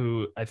me,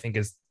 who I think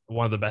is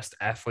one of the best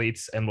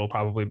athletes and will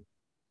probably,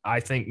 I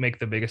think, make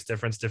the biggest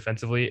difference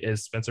defensively,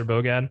 is Spencer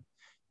Bogad.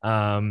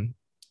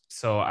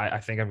 So I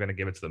think I'm going to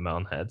give it to the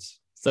Mountainheads.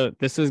 So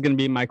this is going to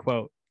be my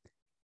quote.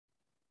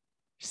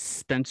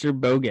 Spencer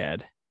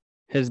Bogad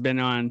has been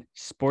on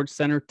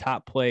SportsCenter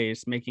top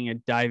plays, making a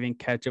diving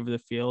catch over the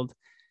field,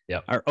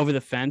 or over the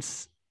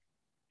fence,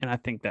 and I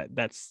think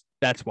that's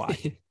why.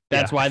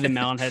 That's why the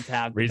Mountainheads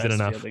have the best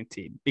fielding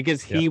team,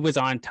 because he was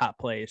on top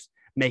plays,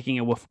 making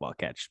a wiffle ball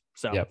catch.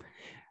 So,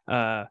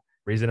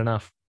 reason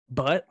enough.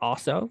 But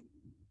also,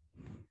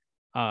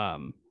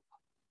 Dalton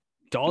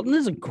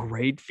is a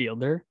great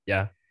fielder.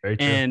 Yeah. Very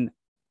true. And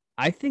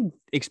I think,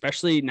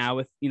 especially now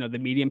with, the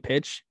medium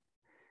pitch,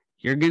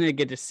 you're going to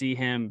get to see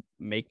him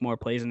make more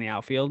plays in the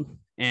outfield.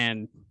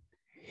 And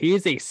he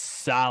is a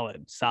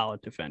solid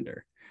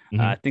defender.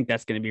 I think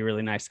that's going to be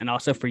really nice. And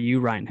also for you,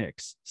 Ryan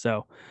Hicks.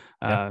 So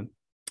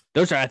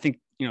those are, I think,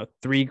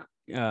 three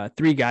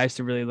guys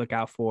to really look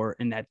out for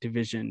in that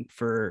division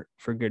for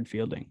good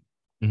fielding.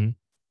 So,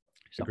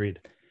 agreed.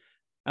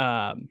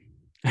 I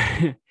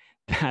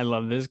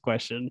love this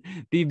question.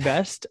 The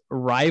best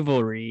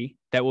rivalry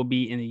that will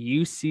be in the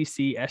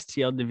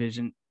UCCSTL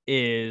division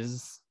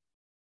is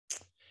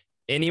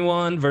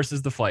anyone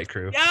versus the flight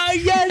crew. Oh,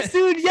 yes,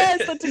 dude.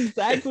 Yes, that's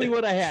exactly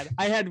what I had.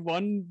 I had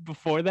one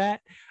before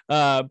that,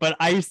 but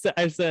I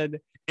said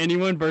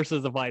anyone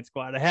versus the flight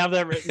squad. I have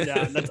that written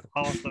down. That's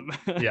awesome.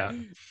 Yeah,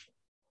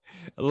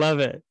 I love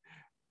it.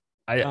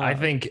 I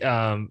think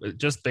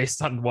just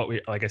based on what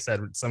like I said,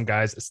 some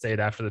guys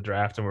stayed after the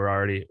draft and we're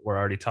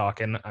already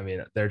talking. I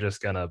mean, they're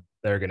gonna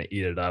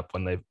eat it up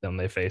when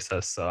they face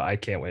us. So I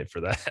can't wait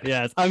for that.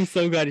 Yes, I'm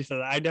so glad you said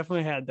that. I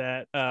definitely had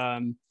that.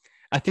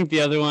 I think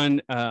the other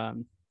one,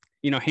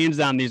 hands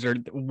down, these are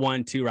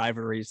 1-2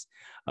 rivalries,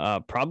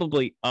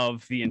 probably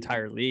of the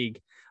entire league.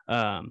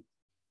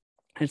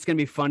 It's gonna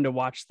be fun to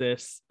watch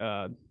this.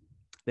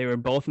 They were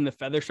both in the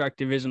feathershark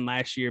division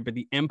last year, but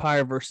the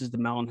Empire versus the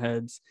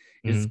Mountainheads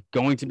is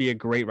going to be a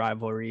great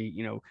rivalry.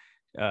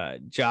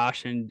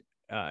 Josh and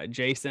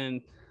Jason,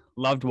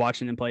 loved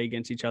watching them play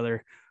against each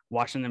other,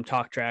 watching them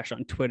talk trash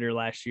on Twitter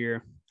last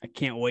year. I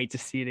can't wait to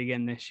see it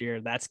again this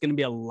year. That's going to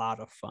be a lot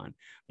of fun.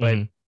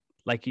 But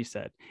like you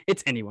said,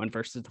 it's anyone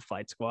versus the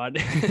flight squad.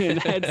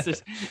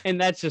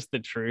 and that's just the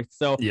truth.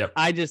 So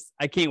I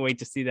can't wait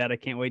to see that. I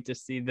can't wait to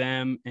see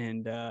them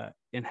and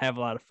have a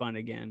lot of fun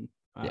again.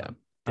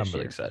 I'm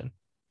really excited.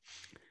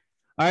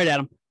 All right,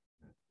 Adam.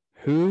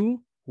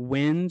 Who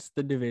wins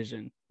the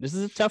division? This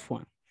is a tough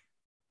one.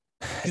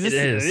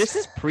 This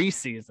is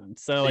preseason,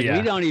 so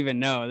we don't even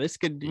know.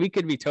 We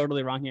could be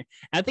totally wrong here.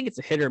 And I think it's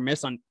a hit or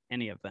miss on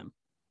any of them.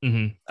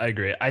 I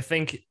agree. I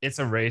think it's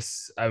a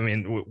race. I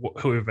mean,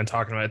 who we've been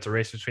talking about, it's a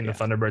race between the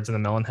Thunderbirds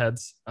and the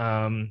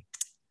Melonheads.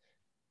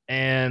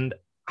 And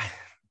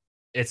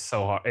it's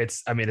so hard.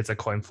 It's a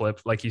coin flip,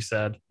 like you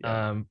said.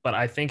 But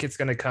I think it's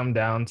going to come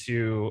down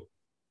to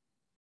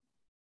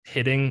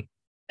hitting,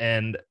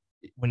 and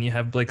when you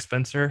have Blake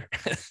Spencer,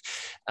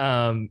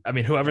 I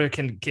mean, whoever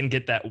can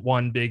get that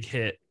one big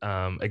hit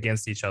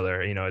against each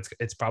other, you know,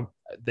 it's probably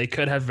they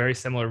could have very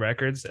similar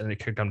records, and it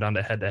could come down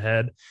to head to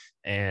head.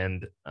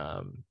 And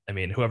I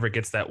mean, whoever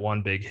gets that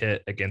one big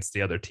hit against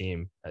the other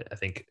team, I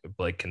think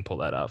Blake can pull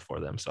that out for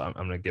them. So I'm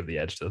going to give the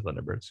edge to the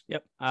Thunderbirds.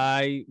 Yep,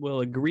 I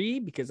will agree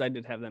because I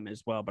did have them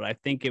as well, but I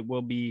think it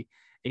will be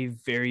a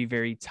very,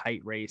 very tight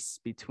race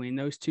between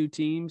those two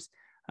teams.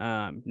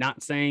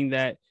 Not saying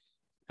that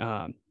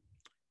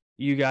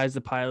you guys, the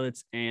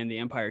Pilots and the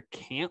Empire,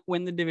 can't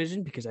win the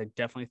division, because I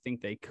definitely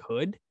think they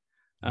could.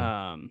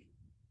 I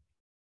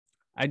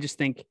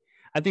think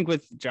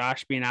with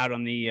Josh being out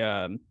on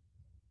the,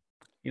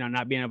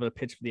 not being able to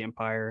pitch for the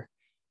Empire,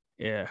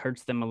 it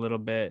hurts them a little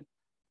bit.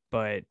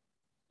 But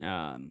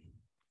man,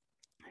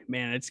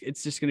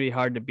 it's just gonna be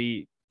hard to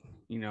beat,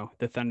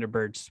 the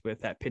Thunderbirds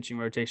with that pitching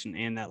rotation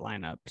and that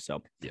lineup.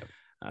 So yeah,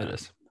 it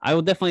is. I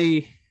will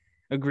definitely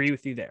agree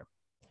with you there.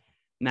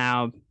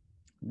 Now,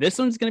 this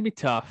one's going to be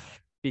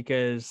tough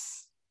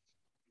because,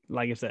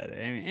 like I said,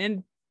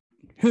 and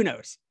who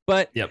knows?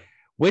 But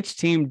which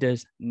team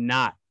does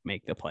not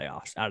make the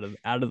playoffs out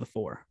of the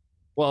four?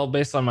 Well,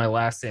 based on my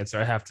last answer,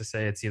 I have to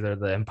say it's either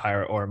the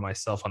Empire or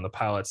myself on the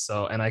Pilots.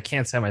 So, and I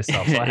can't say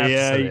myself, so I have to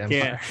say the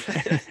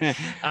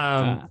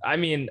Empire. I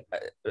mean,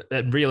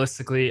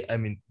 realistically, I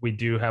mean,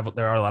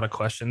 there are a lot of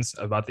questions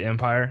about the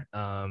Empire.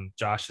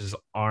 Josh's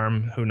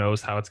arm, who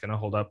knows how it's going to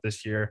hold up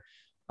this year.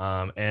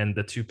 And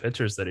the two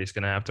pitchers that he's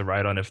going to have to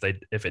ride on if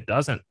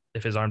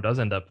his arm does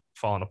end up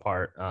falling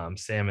apart,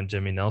 Sam and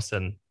Jimmy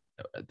Nelson,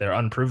 they're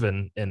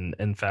unproven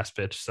in fast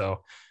pitch. So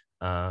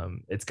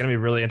it's going to be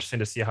really interesting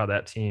to see how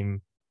that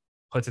team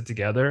puts it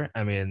together.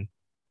 I mean,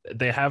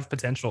 they have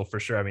potential for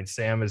sure. I mean,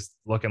 Sam is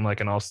looking like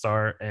an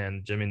all-star,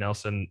 and Jimmy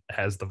Nelson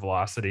has the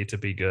velocity to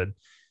be good.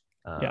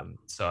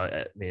 So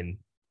I mean,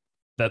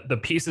 the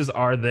pieces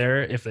are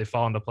there. If they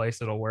fall into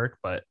place, it'll work.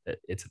 But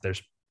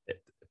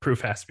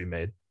proof has to be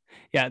made.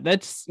 Yeah,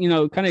 that's kind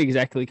of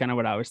exactly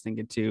what I was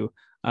thinking too.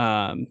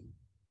 If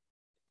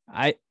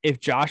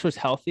Josh was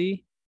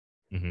healthy,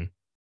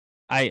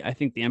 I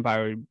think the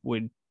Empire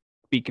would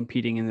be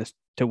competing in this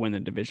to win the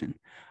division.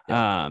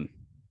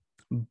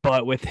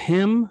 But with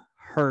him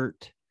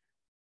hurt,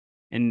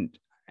 and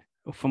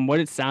from what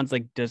it sounds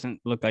like,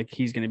 doesn't look like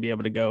he's going to be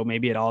able to go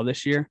maybe at all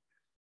this year.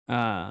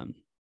 I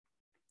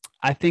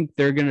think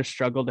they're going to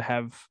struggle to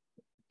have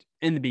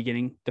in the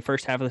beginning, the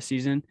first half of the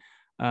season,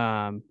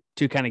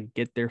 to kind of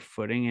get their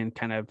footing and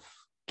kind of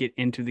get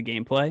into the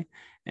gameplay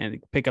and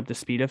pick up the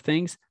speed of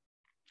things.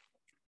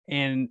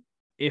 And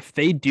if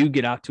they do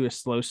get out to a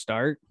slow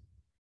start,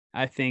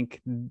 I think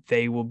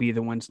they will be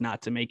the ones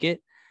not to make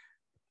it.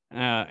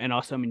 And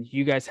also, I mean,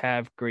 you guys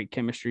have great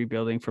chemistry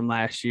building from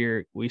last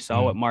year. We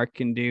saw what Mark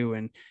can do.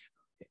 And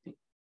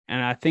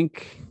I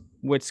think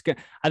what it's going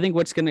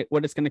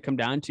to come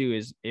down to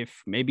is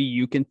if maybe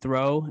you can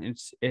throw and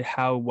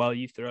how well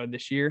you throw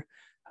this year.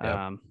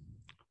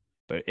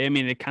 But I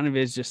mean, it kind of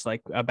is just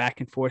like a back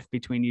and forth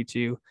between you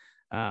two.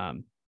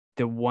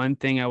 The one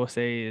thing I will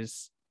say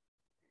is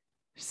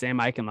Sam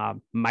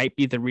Eichenlaub might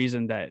be the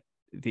reason that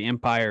the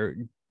Empire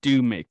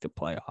do make the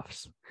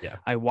playoffs. Yeah.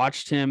 I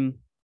watched him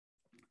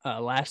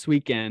last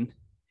weekend,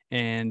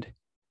 and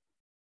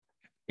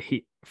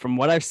from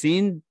what I've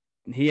seen,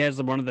 he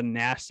has one of the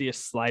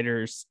nastiest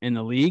sliders in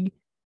the league,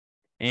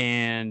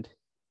 and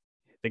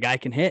the guy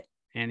can hit,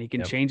 and he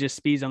can change his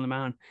speeds on the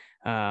mound.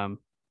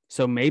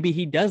 So maybe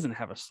he doesn't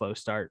have a slow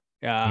start.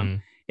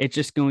 It's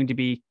just going to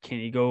be, can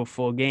he go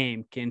full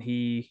game? Can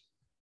he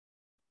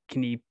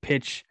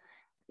pitch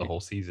the whole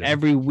season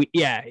every week?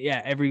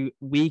 Yeah. Every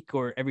week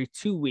or every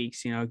 2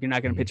 weeks, you're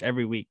not going to pitch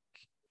every week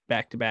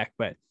back to back,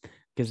 but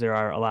because there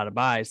are a lot of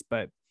buys,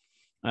 but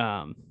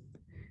man,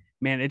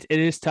 it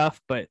is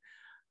tough. But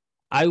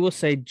I will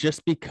say,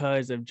 just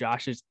because of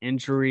Josh's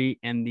injury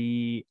and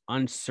the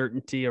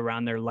uncertainty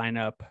around their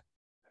lineup,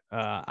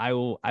 I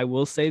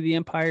will say the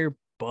Empire,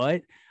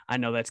 but I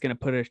know that's going to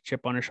put a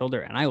chip on her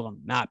shoulder, and I will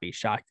not be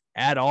shocked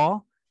at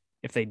all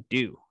if they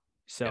do.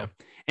 So,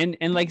 and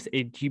like I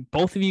said,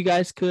 both of you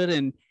guys could,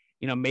 and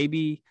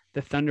maybe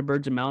the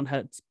Thunderbirds and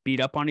Melonheads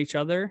beat up on each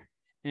other,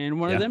 and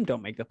one of them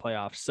don't make the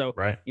playoffs. So,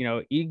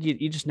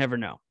 you just never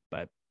know.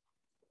 But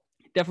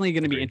definitely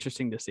going to be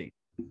interesting to see.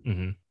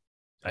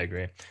 I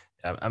agree.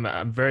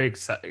 I'm very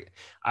excited.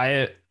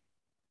 I'm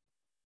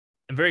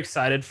very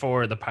excited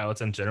for the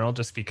Pilots in general,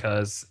 just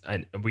because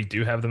we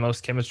do have the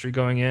most chemistry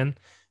going in.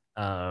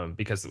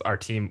 Because our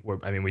team,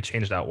 we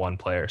changed out one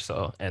player.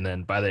 So, and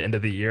then by the end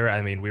of the year,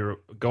 I mean, we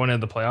were going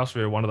into the playoffs.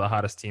 We were one of the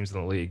hottest teams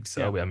in the league.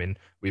 So,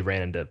 we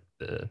ran into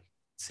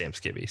Sam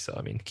Skibby. So,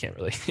 I mean, can't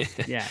really.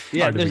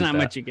 There's not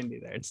much you can do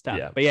there. It's tough.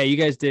 Yeah. But you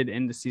guys did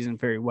end the season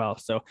very well.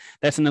 So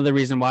that's another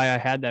reason why I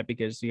had that,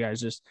 because you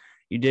guys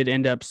you did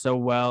end up so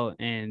well,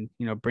 and,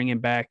 bringing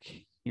back,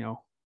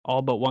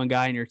 all but one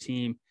guy in your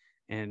team,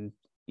 and,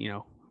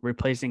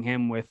 replacing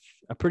him with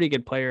a pretty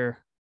good player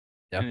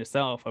in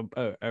itself,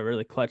 a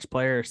really clutch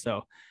player.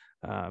 So,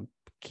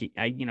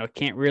 I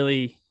don't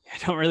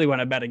really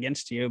want to bet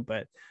against you,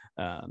 but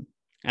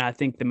And I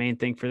think the main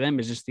thing for them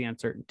is just the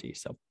uncertainty.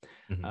 So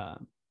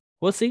Mhm.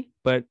 we'll see,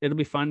 but it'll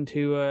be fun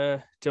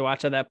to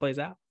watch how that plays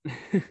out.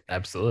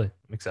 Absolutely.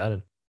 I'm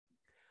excited.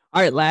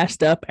 All right,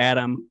 last up,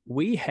 Adam,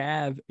 we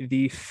have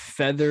the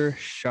Feather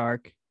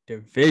Shark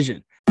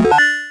division.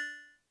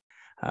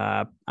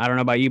 I don't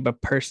know about you,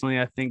 but personally,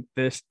 I think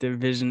this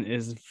division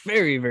is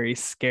very, very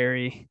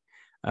scary,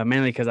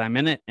 mainly because I'm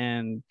in it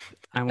and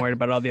I'm worried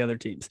about all the other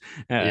teams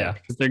Yeah.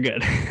 because they're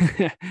good.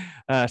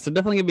 So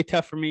definitely gonna be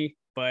tough for me,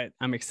 but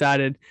I'm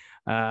excited.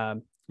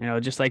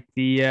 Just like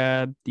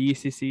the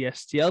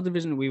UCCSTL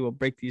division, we will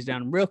break these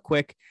down real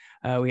quick.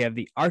 We have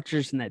the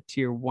Archers in that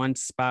tier 1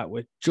 spot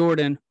with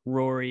Jordan,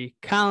 Rory,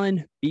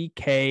 Colin,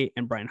 BK,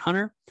 and Brian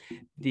Hunter.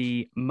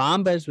 The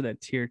Mambas with that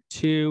tier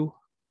 2,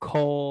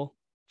 Cole,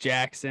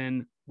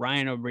 Jackson,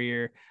 Ryan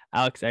O'Rear,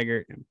 Alex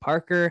Eggert, and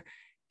Parker.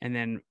 And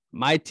then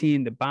my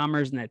team, the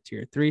Bombers, in that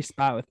tier 3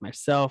 spot with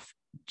myself,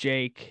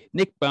 Jake,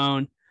 Nick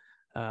Bone,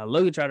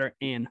 Logan Trotter,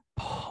 and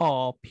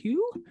Paul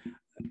Pugh.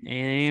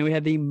 And we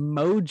had the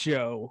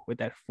Mojo with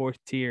that 4th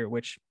tier,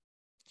 which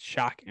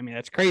shock. I mean,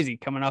 that's crazy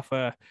coming off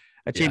a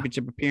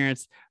championship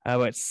appearance.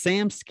 But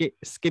Sam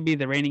Skibby,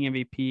 the reigning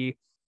MVP,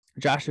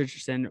 Josh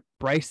Richardson,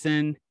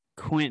 Bryson,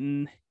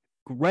 Quentin,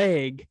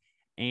 Greg,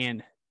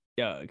 and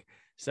Doug.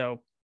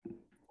 So,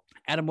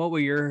 Adam, what were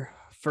your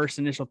first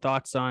initial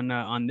thoughts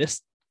on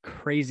this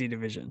crazy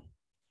division?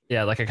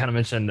 Yeah, like I kind of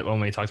mentioned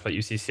when we talked about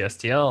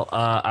UCCSTL,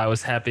 I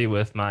was happy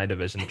with my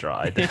division draw.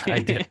 I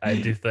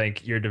do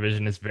think your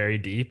division is very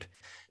deep,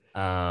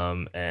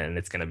 and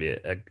it's going to be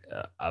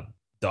a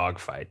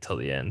dogfight till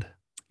the end.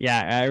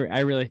 Yeah, I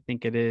really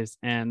think it is.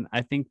 And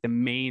I think the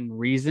main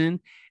reason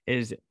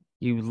is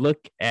you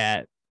look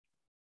at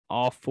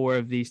all 4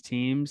 of these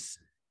teams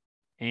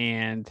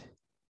and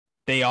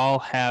they all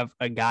have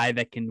a guy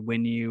that can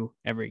win you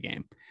every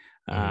game.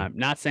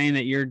 Not saying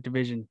that your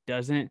division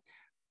doesn't,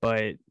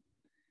 but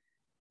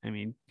I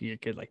mean, you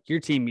could like your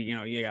team,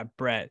 you got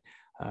Brett,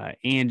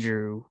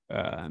 Andrew,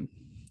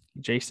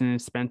 Jason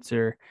and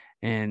Spencer,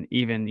 and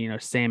even,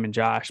 Sam and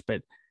Josh.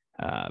 But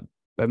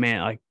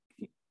man, like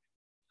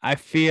I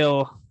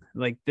feel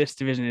like this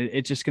division,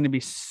 it's just going to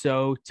be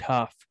so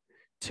tough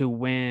to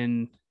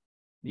win,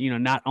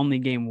 not only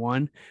game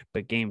 1,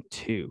 but game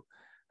 2.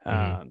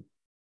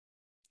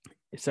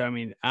 So, I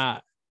mean,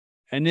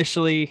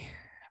 initially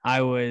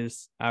I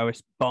was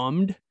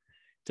bummed,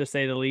 to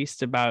say the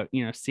least, about,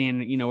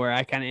 seeing, where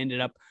I kind of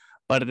ended up,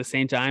 but at the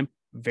same time,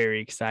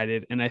 very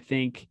excited. And I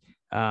think,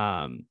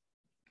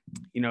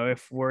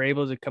 if we're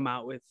able to come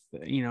out with,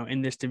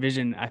 in this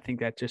division, I think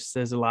that just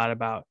says a lot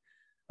about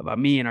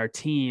me and our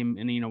team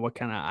and, what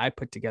kind of I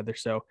put together.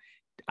 So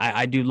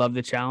I do love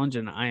the challenge,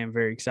 and I am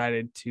very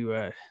excited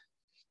to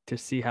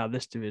see how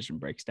this division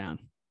breaks down.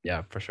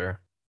 Yeah, for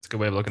sure. It's a good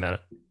way of looking at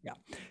it. Yeah.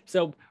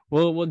 So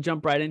we'll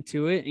jump right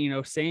into it.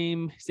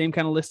 Same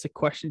kind of list of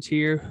questions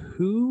here.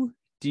 Who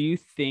do you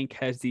think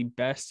has the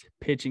best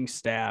pitching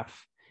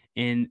staff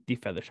in the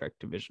Feather Shark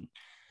division?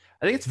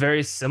 I think it's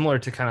very similar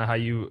to kind of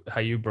how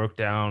you broke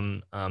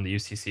down the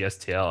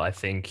UCCSTL. I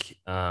think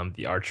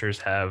the Archers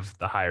have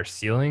the higher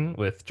ceiling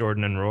with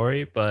Jordan and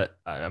Rory, but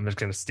I'm just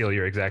going to steal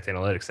your exact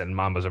analytics, and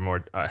Mambas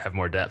are have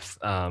more depth.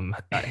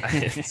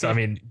 So I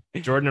mean,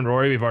 Jordan and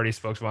Rory, we've already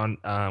spoken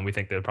on. We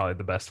think they're probably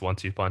the best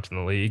 1-2 punch in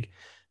the league.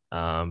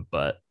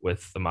 But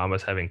with the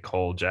Mambas having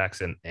Cole,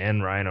 Jackson,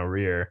 and Ryan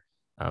O'Rear,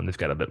 they've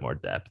got a bit more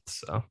depth.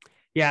 So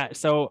yeah,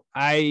 so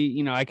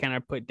I kind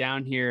of put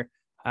down here.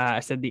 I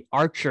said the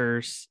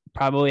Archers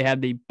probably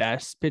have the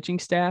best pitching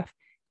staff,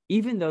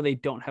 even though they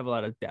don't have a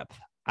lot of depth.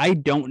 I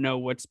don't know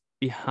what's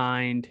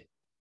behind,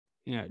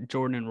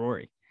 Jordan and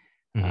Rory.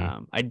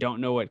 I don't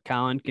know what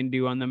Colin can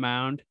do on the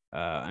mound.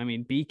 I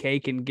mean,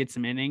 BK can get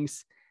some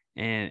innings,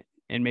 and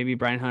maybe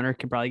Brian Hunter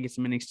can probably get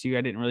some innings too.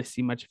 I didn't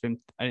see much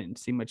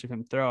of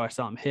him throw. I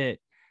saw him hit.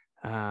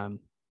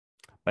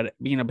 But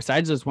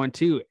besides those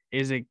 1-2,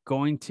 is it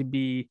going to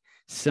be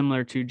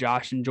similar to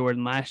Josh and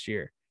Jordan last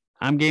year?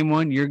 I'm game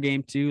 1, you're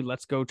game 2.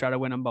 Let's go try to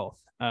win them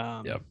both.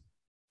 Yep.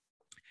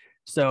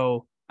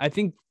 So I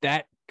think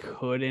that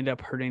could end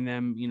up hurting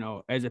them,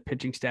 as a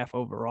pitching staff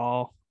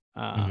overall.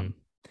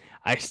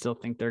 I still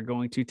think they're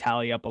going to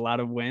tally up a lot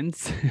of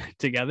wins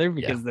together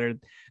because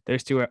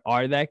those 2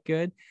 are that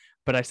good.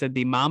 But I said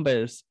the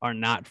Mambas are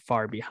not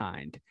far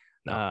behind.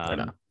 No, they're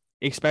not.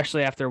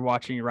 Especially after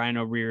watching Ryan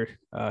O'Rear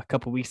a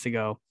couple weeks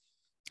ago.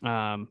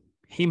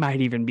 He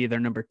might even be their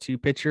number 2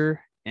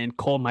 pitcher, and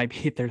Cole might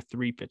be their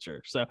 3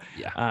 pitcher. So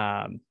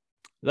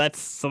that's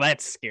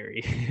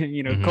scary.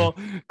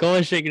 Cole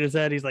is shaking his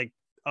head. He's like,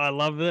 oh, I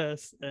love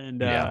this. And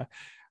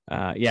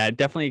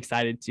definitely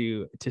excited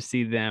to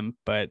see them.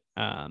 But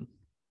and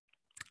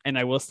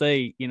I will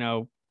say,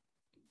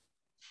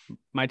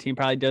 my team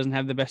probably doesn't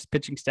have the best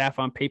pitching staff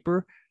on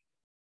paper,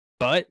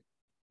 but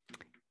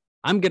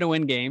I'm gonna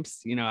win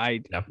games.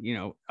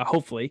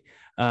 Hopefully.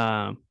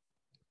 But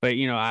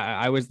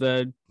I was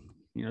the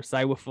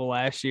Cy Wiffle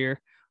last year.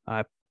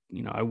 I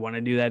want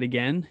to do that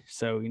again.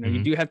 So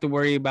you do have to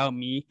worry about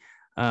me.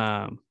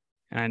 And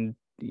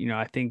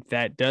I think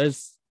that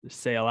does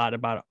say a lot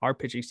about our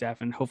pitching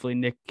staff, and hopefully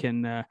Nick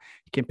can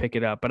pick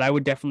it up. But I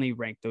would definitely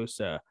rank those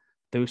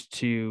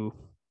two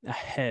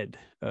ahead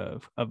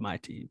of my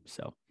team.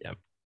 So yeah,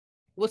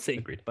 we'll see.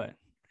 Agreed. But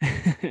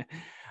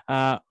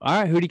all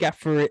right, who do you got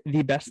for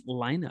the best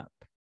lineup?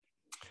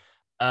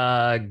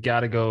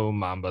 Gotta go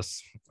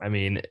Mambas. I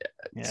mean,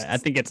 yeah, I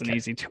think it's an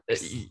easy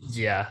choice.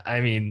 Yeah, I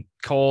mean,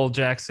 Cole,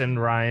 Jackson,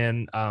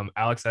 Ryan,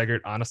 Alex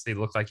Eggert honestly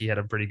looked like he had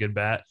a pretty good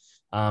bat.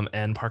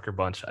 And Parker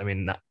Bunch. I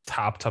mean,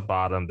 top to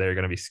bottom, they're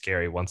going to be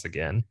scary once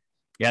again.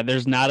 Yeah,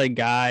 there's not a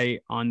guy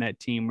on that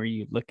team where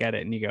you look at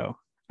it and you go,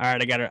 all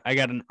right, I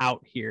got an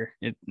out here.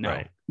 No,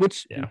 right.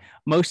 Which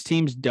most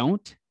teams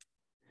don't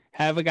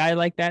have a guy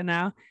like that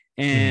now.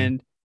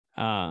 And,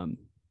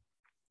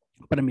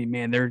 but I mean,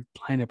 man, their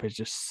lineup is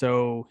just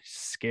so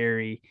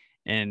scary.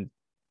 And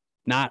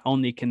not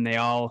only can they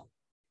all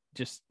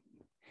just,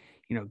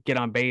 get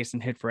on base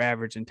and hit for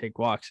average and take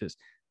walks,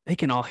 they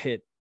can all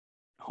hit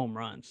home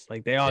runs.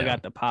 Like they all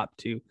got the pop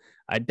too.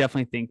 I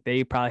definitely think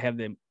they probably have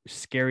the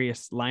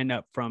scariest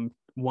lineup from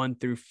 1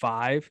 through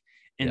 5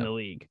 in the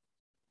league.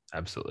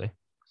 Absolutely.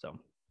 So,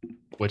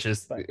 which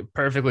is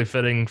perfectly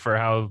fitting for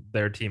how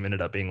their team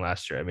ended up being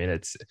last year. I mean,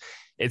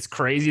 it's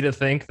crazy to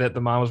think that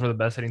the Mamas were the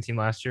best hitting team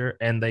last year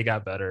and they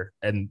got better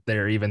and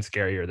they're even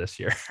scarier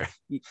this year.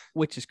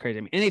 Which is crazy.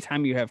 I mean,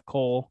 anytime you have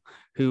Cole,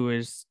 who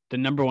is the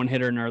number 1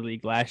 hitter in our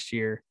league last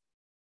year,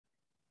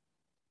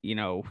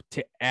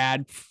 to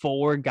add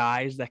 4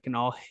 guys that can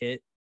all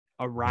hit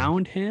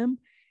around him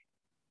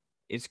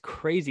is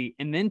crazy.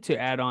 And then to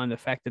add on the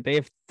fact that they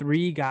have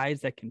 3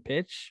 guys that can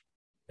pitch.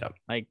 Yep.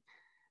 Like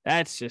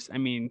that's just, I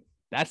mean,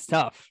 that's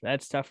tough.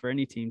 That's tough for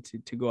any team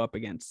to go up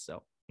against.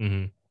 So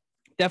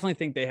definitely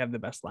think they have the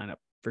best lineup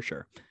for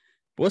sure.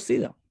 We'll see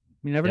though.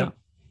 You never know.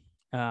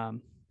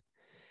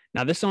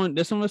 Now this one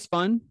was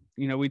fun.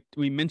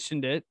 We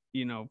mentioned it,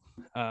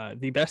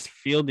 the best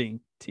fielding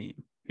team.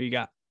 Who you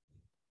got?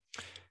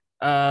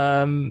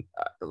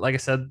 Like I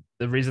said,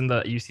 the reason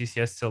the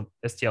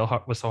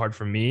UCCSTL was so hard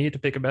for me to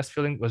pick a best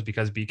fielding was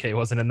because BK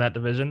wasn't in that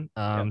division.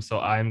 So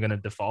I'm gonna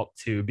default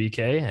to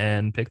BK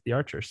and pick the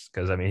Archers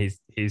because I mean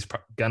he's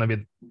gonna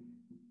be,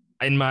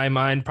 in my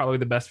mind, probably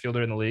the best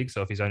fielder in the league.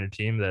 So if he's on your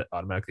team, that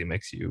automatically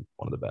makes you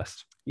one of the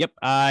best. Yep,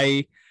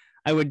 I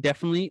would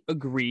definitely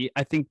agree.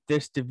 I think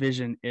this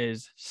division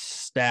is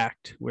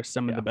stacked with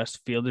some of the best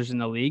fielders in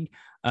the league.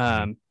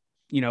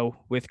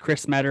 With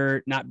Chris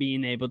Metter not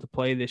being able to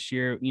play this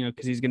year,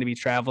 because he's going to be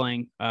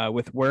traveling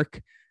with work.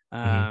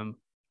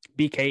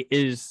 BK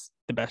is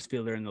the best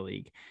fielder in the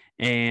league,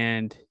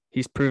 and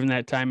he's proven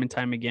that time and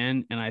time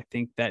again. And I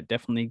think that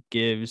definitely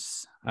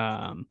gives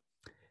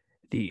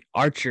the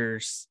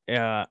Archers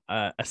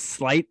a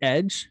slight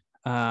edge.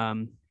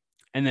 And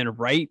then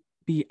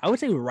I would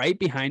say right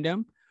behind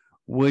him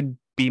would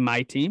be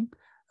my team.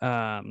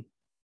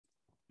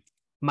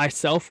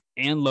 Myself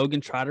and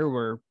Logan Trotter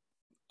were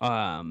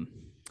part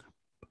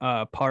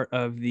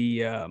of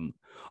the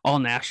all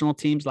national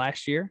teams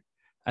last year.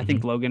 I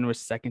think Logan was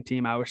second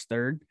team. I was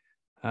third.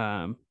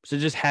 So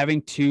just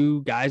having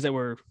 2 guys that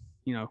were,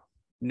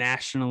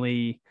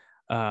 nationally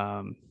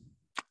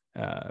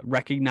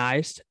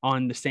recognized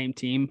on the same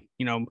team,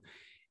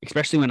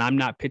 especially when I'm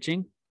not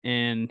pitching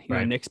and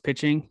Nick's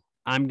pitching,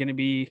 I'm going to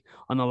be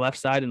on the left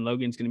side and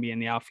Logan's going to be in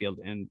the outfield.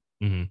 And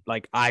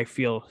like, I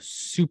feel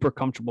super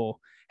comfortable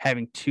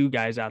having 2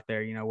 guys out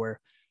there, where,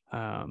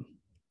 and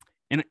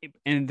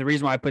the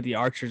reason why I put the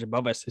Archers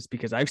above us is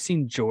because I've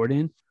seen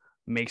Jordan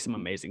make some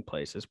amazing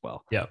plays as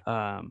well. Yeah.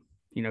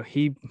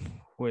 He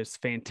was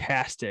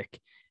fantastic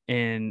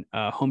in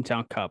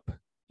Hometown Cup.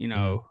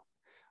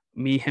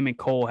 Me, him, and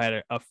Cole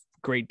had a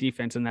great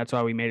defense, and that's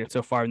why we made it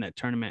so far in that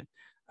tournament.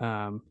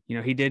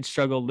 He did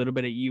struggle a little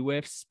bit at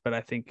UWIFs, but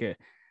I think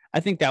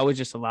that was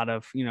just a lot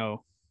of,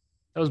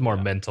 that was more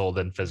mental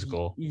than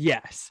physical.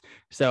 Yes.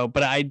 So,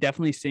 but I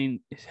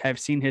definitely have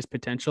seen his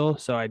potential.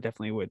 So I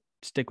definitely would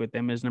stick with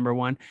them as number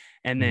 1.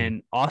 And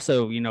then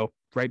also,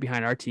 right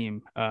behind our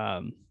team,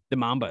 the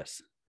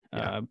Mambas.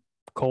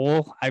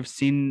 Cole, I've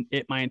seen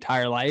it my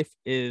entire life,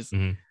 is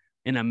an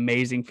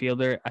amazing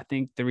fielder. I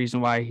think the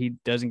reason why he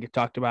doesn't get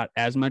talked about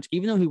as much,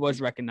 even though he was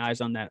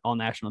recognized on that all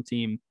national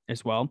team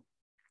as well,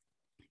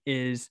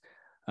 is,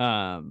 he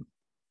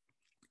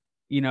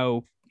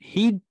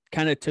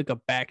kind of took a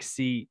back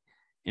seat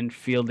in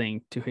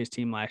fielding to his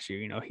team last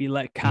year. He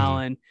let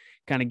Colin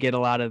kind of get a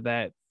lot of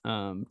that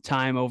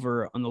time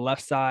over on the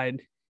left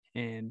side.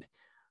 And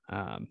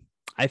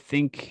I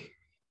think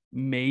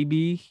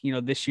maybe,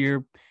 this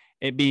year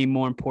it being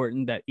more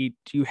important that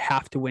you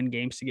have to win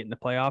games to get in the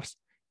playoffs.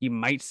 You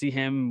might see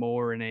him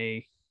more in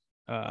a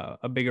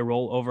bigger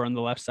role over on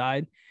the left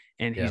side.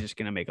 And he's just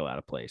going to make a lot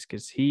of plays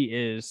because he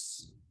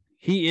is,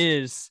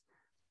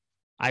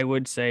 I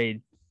would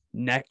say,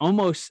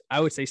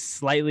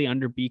 slightly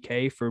under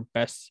BK for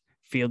best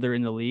fielder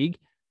in the league.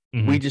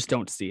 We just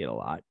don't see it a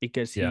lot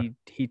because he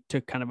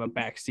took kind of a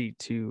backseat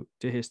to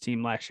his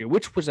team last year,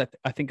 which was I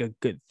think a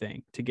good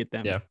thing to get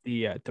them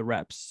the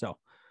reps. So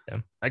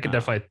I could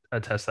definitely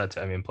attest that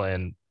to. I mean,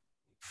 playing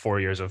 4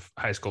 years of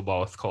high school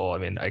ball with Cole, I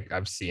mean,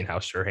 I've seen how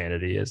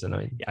sure-handed he is,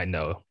 and I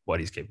know what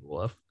he's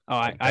capable of.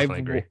 Oh, So definitely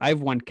agree.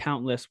 I've won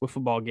countless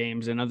wiffle ball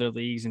games in other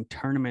leagues and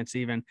tournaments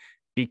even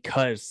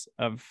because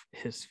of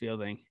his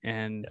fielding,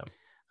 and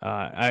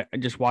I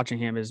just watching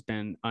him has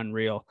been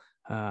unreal.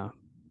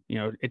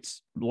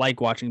 It's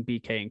like watching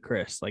BK and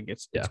Chris. Like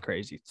it's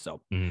crazy.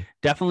 So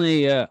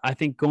definitely, I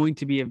think going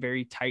to be a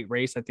very tight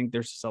race. I think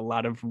there's just a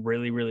lot of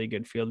really, really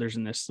good fielders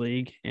in this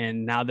league,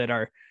 and now that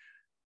our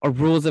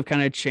rules have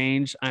kind of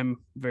changed, I'm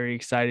very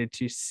excited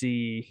to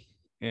see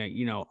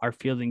our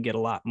fielding get a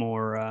lot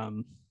more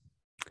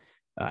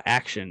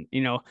action.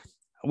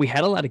 We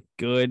had a lot of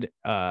good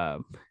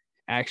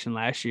action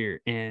last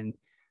year, and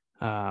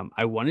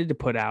I wanted to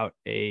put out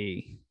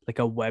a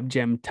web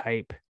gem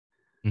type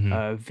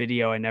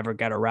video. I never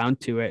got around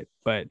to it,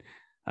 but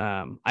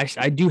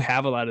I do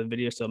have a lot of the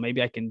videos, so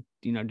maybe I can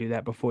do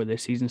that before the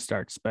season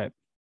starts. But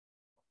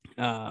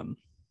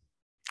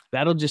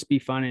that'll just be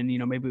fun, and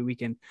maybe we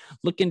can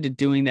look into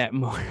doing that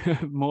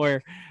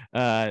more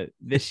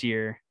this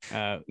year.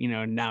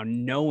 Now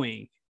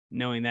knowing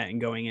that and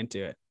going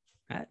into it.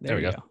 There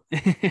we go.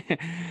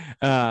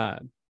 All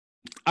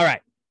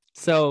right.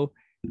 So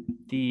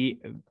the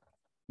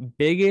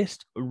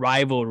biggest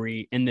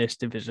rivalry in this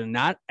division,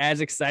 not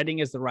as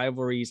exciting as the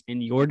rivalries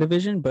in your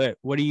division, but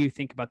what do you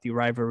think about the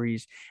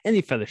rivalries in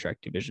the Feather Shark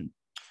division?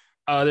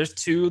 There's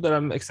two that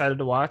I'm excited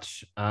to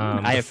watch.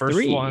 I have first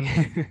three.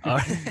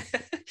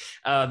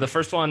 The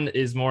first one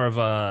is more of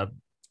a,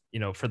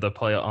 for the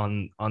play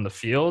on the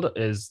field,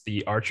 is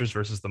the Archers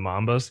versus the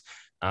Mambas.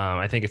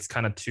 I think it's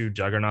kind of two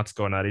juggernauts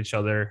going at each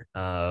other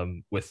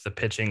with the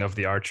pitching of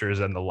the Archers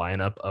and the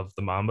lineup of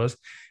the Mambas.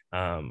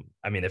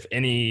 I mean, if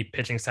any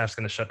pitching staff's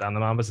going to shut down the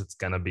Mambas, it's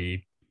going to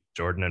be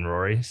Jordan and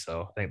Rory.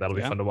 So I think that'll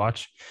be fun to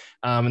watch.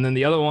 And then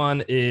the other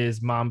one is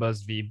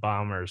Mambas v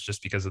Bombers,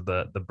 just because of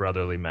the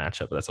brotherly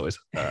matchup. That's always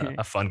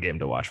a fun game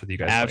to watch with you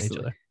guys playing each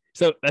other.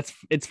 So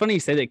it's funny you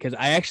say that, because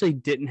I actually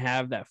didn't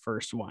have that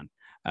first one.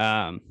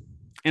 And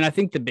I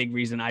think the big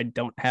reason I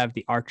don't have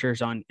the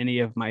Archers on any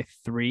of my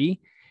three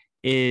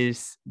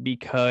is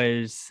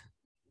because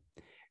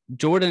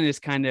Jordan is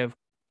kind of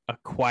a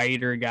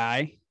quieter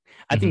guy.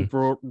 I think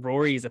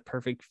Rory is a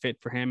perfect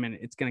fit for him, and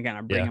it's going to kind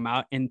of bring him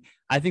out. And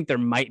I think there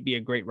might be a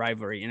great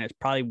rivalry, and it's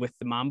probably with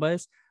the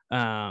Mambas.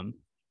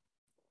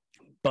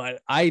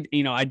 But I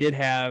did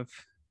have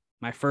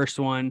my first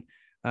one,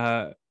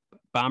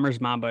 Bombers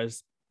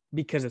Mambas,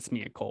 because it's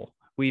me and Cole.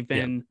 We've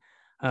been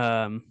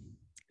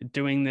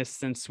doing this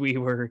since we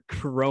were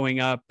growing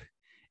up.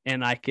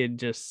 And I could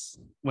just,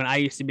 when I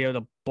used to be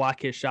able to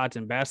block his shots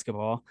in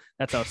basketball,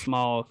 that's how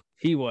small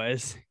he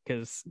was,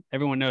 because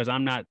everyone knows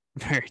I'm not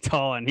very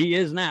tall, and he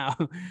is now.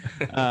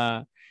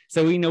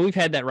 So we've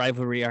had that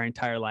rivalry our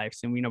entire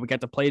lives, and we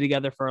got to play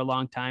together for a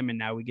long time, and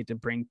now we get to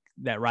bring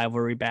that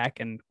rivalry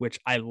back, and which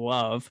I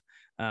love.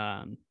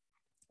 So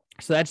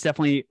that's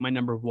definitely my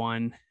number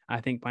one. I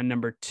think my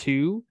number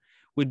two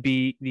would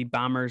be the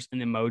Bombers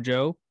and the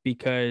Mojo,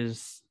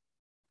 because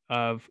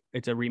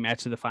it's a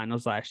rematch of the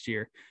finals last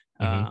year.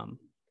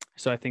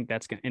 So I think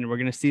that's and we're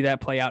gonna see that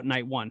play out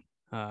night one,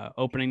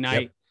 opening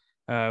night.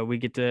 We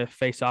get to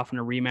face off in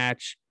a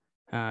rematch.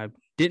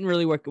 Didn't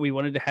really work. We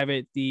wanted to have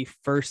it the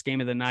first game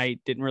of the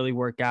night. Didn't really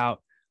work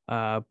out.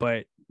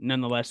 But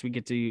nonetheless, we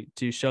get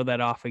to show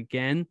that off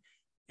again.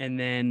 And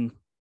then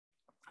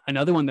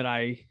another one that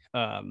I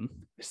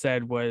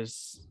said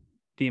was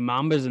the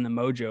Mambas and the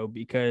Mojo,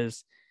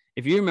 because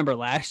if you remember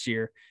last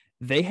year,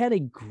 they had a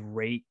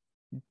great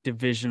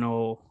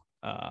divisional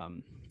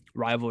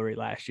rivalry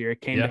last year.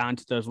 It came down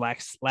to those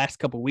last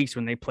couple of weeks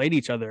when they played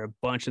each other a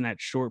bunch in that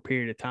short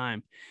period of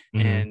time.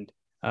 And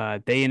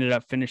they ended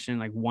up finishing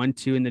like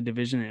 1-2 in the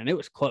division, and it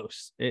was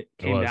close. It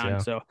came down. Yeah.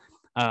 So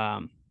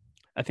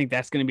I think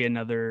that's going to be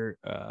another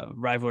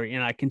rivalry,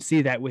 and I can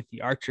see that with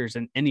the Archers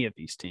and any of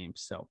these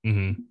teams. So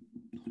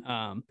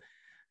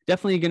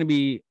definitely going to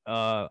be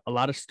a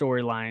lot of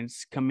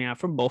storylines coming out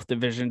from both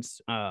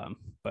divisions.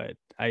 But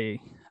I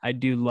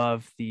do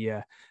love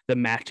the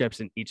matchups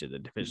in each of the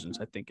divisions.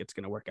 I think it's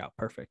going to work out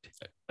perfect.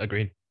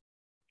 Agreed.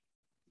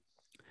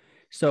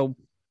 So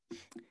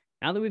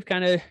now that we've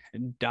kind of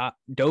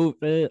dove,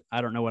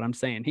 I don't know what I'm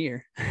saying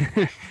here.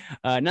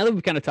 Now that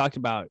we've kind of talked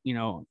about,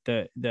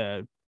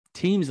 the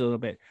teams a little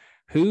bit,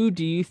 who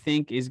do you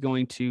think is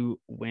going to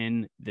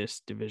win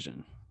this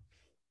division?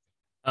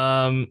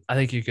 I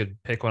think you could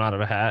pick one out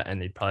of a hat,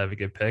 and you'd probably have a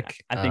good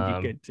pick. I think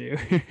you could too.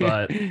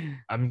 But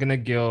I'm gonna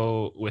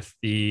go with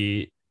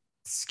the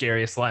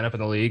scariest lineup in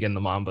the league and the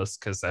Mambas,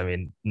 because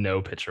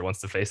no pitcher wants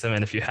to face them.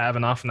 And if you have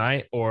an off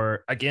night,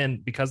 or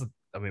again, because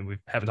we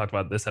haven't talked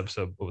about this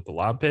episode, but with the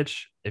lob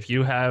pitch, if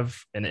you have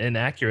an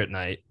inaccurate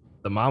night,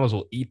 the Mambas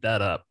will eat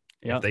that up.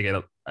 If they get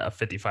a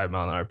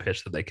 55-mile-an-hour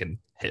pitch that they can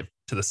hit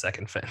to the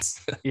second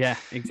fence. Yeah,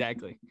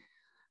 exactly.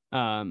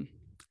 I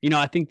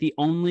think the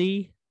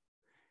only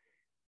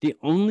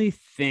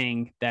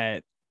thing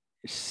that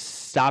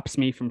stops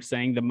me from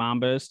saying the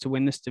Mambas to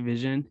win this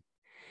division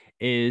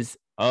is,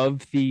 of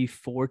the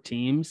four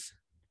teams,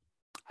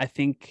 I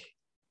think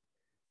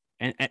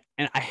and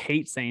I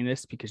hate saying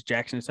this because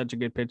Jackson is such a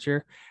good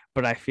pitcher,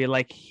 but I feel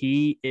like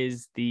he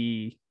is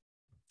the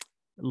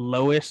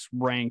lowest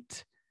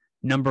ranked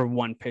number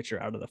 1 pitcher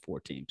out of the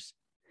 4 teams.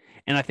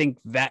 And I think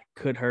that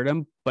could hurt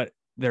him, but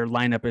their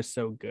lineup is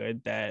so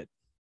good that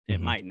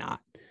it might not.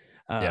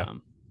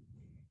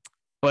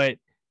 But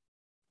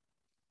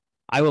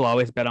I will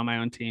always bet on my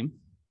own team.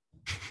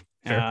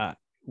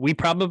 We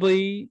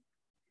probably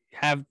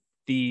have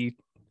the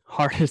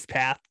hardest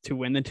path to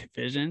win the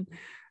division.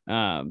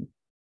 But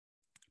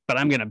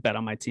I'm going to bet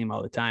on my team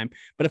all the time.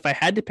 But if I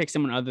had to pick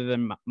someone other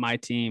than my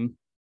team,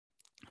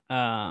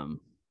 and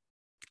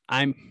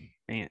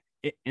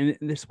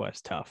this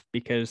was tough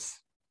because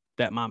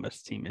that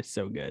Mama's team is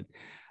so good.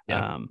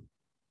 But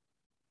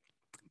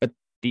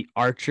the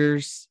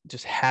Archers,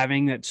 just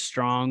having that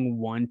strong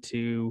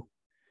 1-2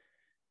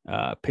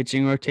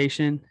 pitching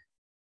rotation,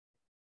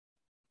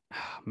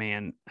 oh,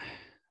 man,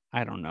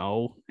 I don't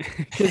know.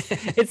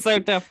 It's so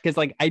tough because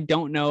like I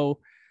don't know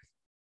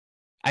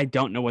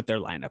what their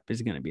lineup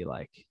is going to be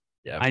like.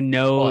 I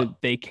know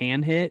they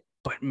can hit,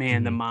 but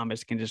man, the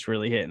Mamas can just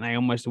really hit, and I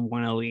almost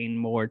want to lean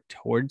more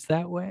towards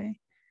that way.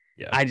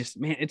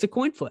 It's a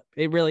coin flip.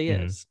 It really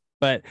is.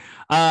 But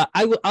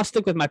I'll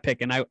stick with my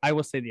pick, and I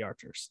will say the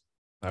Archers.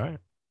 All right,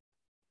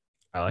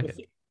 I like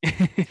it.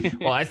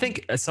 Well, I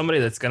think somebody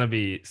that's going to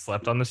be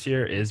slept on this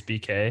year is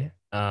BK.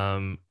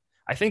 I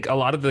think a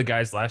lot of the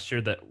guys last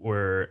year that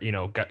were,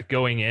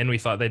 going in, we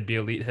thought they'd be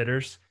elite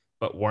hitters,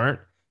 but weren't.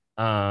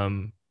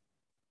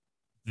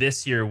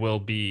 This year will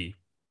be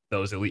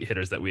those elite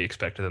hitters that we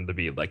expected them to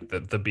be, like the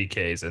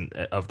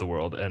BKs of the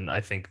world. And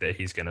I think that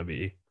he's going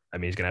to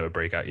have a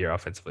breakout year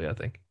offensively, I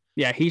think.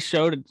 Yeah, he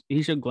showed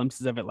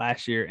glimpses of it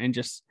last year, and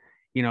just,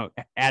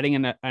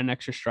 adding an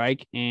extra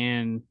strike,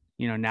 and,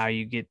 now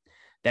you get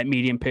that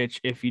medium pitch.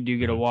 If you do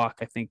get a walk,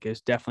 I think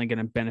is definitely going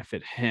to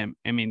benefit him.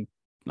 I mean,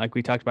 like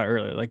we talked about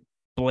earlier, like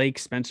Blake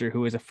Spencer, who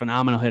was a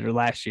phenomenal hitter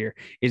last year,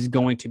 is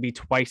going to be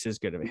twice as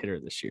good of a hitter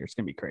this year. It's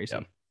going to be crazy.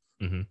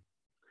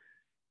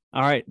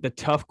 All right. The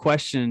tough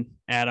question,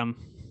 Adam,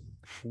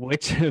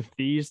 which of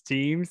these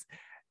teams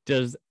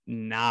does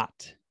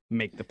not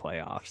make the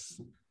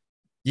playoffs?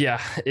 Yeah,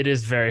 it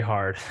is very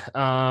hard.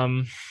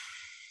 And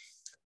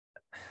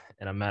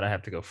I'm mad I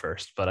have to go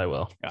first, but I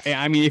will.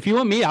 I mean, if you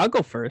want me, I'll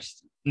go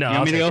first. No, you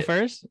want me to go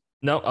first?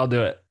 No, I'll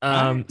do it.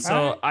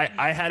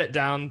 I had it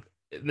down.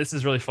 This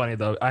is really funny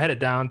though. I had it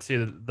down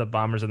to the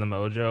Bombers and the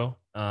Mojo.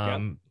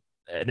 And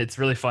it's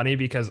really funny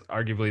because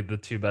arguably the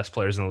 2 best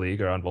players in the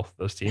league are on both of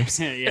those teams.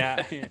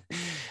 And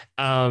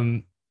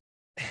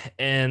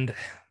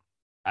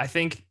I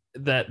think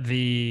that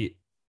the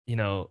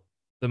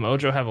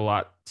Mojo have a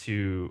lot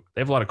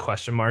of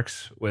question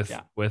marks with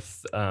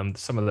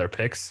some of their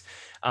picks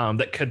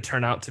that could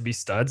turn out to be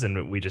studs,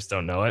 and we just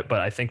don't know it.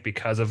 But I think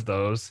because of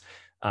those,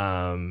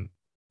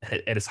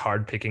 it is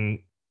hard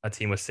picking a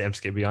team with Sam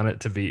Skibby on it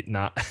to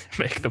not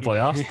make the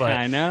playoffs. But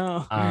I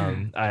know.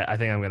 I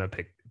think I'm going to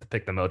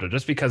pick the Mojo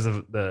just because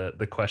of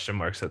the question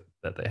marks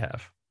that they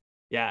have.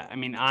 Yeah, I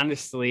mean,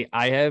 honestly,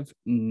 I have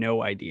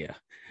no idea.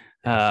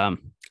 And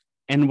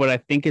what I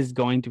think is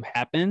going to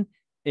happen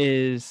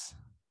is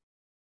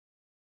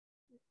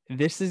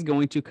this is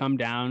going to come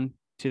down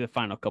to the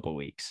final couple of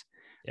weeks.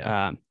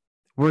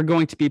 We're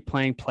going to be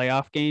playing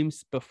playoff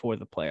games before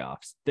the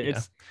playoffs.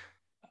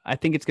 I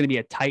think it's going to be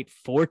a tight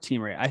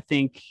 4-team race. I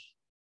think,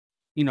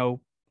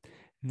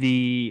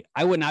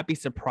 I would not be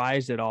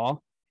surprised at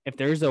all if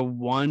there's a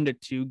 1 to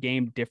 2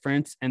 game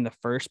difference in the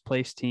first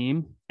place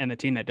team and the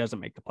team that doesn't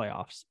make the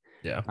playoffs.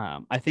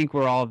 I think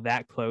we're all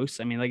that close.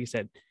 I mean, like you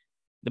said,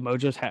 the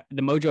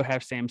Mojo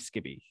have Sam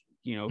Skibby.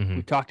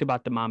 We've talked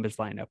about the Mambas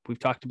lineup. We've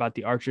talked about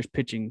the Archers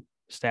pitching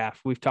staff.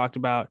 We've talked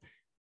about,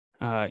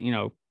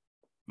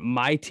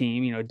 my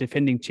team,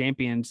 defending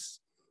champions.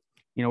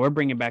 We're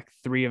bringing back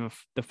 3 of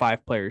the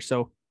 5 players.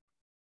 So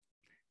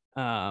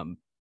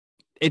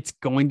it's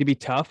going to be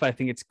tough. I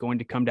think it's going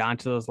to come down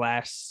to those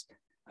last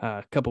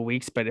couple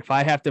weeks. But if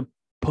I had to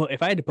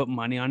put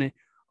money on it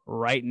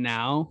right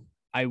now,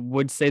 I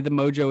would say the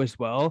Mojo as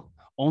well,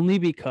 only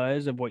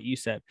because of what you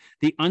said,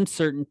 the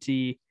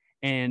uncertainty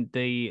and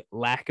the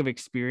lack of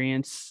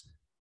experience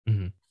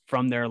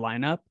from their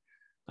lineup.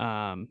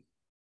 And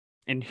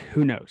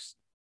who knows?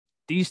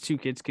 These 2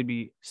 kids could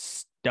be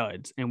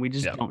studs, and we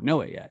just don't know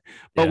it yet.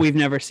 But we've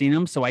never seen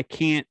them, so I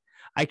can't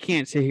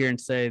sit here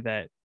and say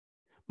that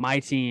my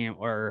team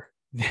or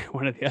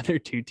one of the other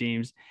 2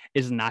 teams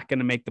is not going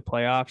to make the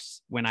playoffs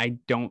when I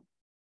don't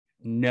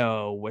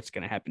know what's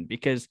going to happen.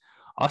 Because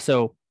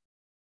also,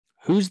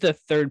 who's the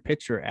 3rd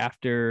pitcher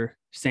after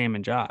Sam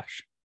and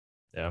Josh?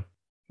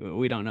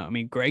 We don't know. I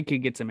mean, Greg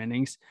could get some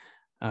innings.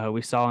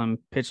 We saw him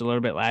pitch a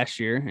little bit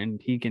last year,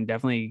 and he can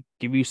definitely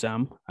give you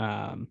some.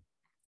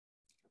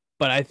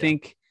 But I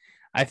think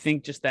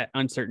just that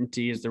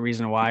uncertainty is the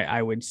reason why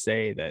I would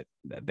say that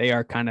they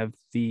are kind of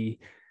the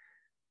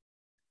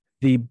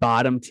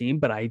bottom team,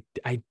 but I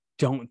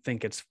don't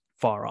think it's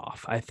far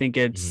off. I think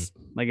it's,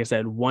 like I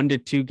said, 1 to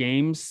 2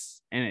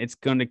 games, and it's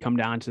going to come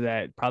down to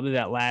that, probably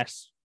that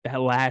last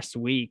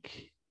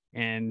week,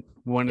 and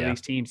one of Yeah.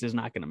 these teams is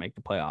not going to make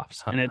the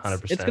playoffs, and it's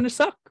 100%. going to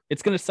suck.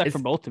 It's going to suck It's-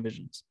 for both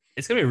divisions.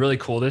 It's going to be really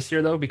cool this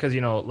year, though, because,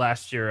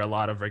 last year, a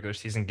lot of regular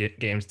season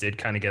games did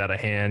kind of get out of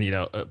hand.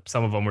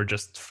 Some of them were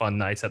just fun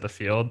nights at the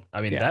field.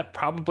 I mean, Yeah. that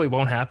probably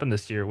won't happen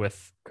this year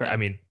Correct. I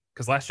mean,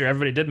 because last year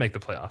everybody did make the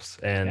playoffs.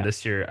 And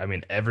this year, I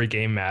mean, every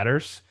game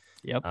matters.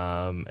 Yep.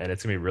 And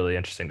it's going to be really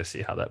interesting to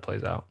see how that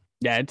plays out.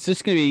 Yeah,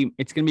 it's going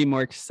to be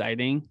more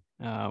exciting.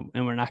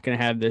 And we're not going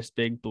to have this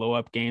big blow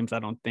up games, I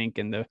don't think,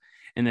 in the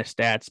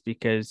stats,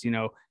 because,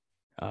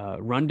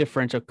 run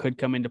differential could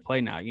come into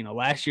play now.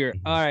 Last year,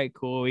 all right,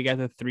 cool, we got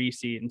the 3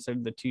 seed instead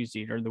of the 2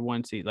 seed or the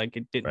 1 seed. Like,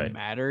 it didn't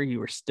matter. You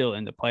were still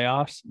in the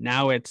playoffs.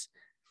 Now it's,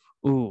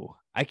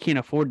 I can't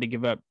afford to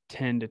give up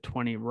 10 to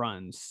 20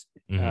 runs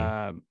in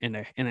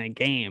a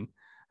game.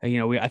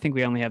 I think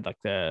we only had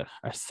like a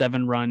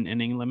 7-run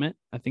inning limit.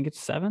 I think it's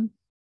 7.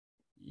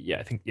 Yeah,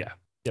 I think, yeah.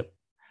 Yep.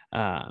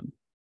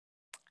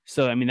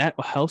 So, I mean, that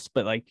helps,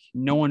 but like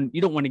you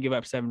don't want to give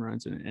up 7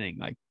 runs in an inning.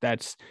 Like,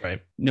 that's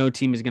right. No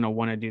team is going to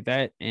want to do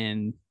that.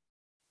 And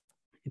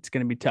it's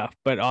going to be tough,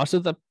 but also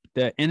the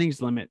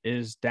innings limit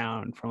is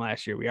down from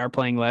last year. We are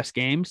playing less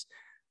games.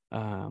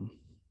 But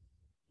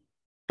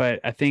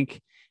I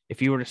think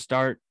if you were to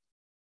start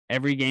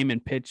every game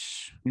and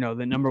pitch,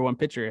 the number 1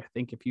 pitcher, I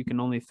think if you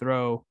can only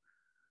throw,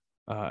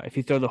 if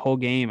you throw the whole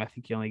game, I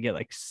think you only get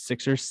like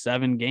 6 or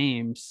 7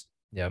 games.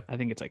 Yep. I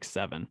think it's like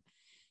 7.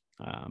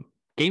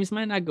 Games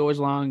might not go as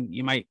long.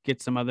 You might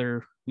get some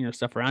other,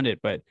 stuff around it,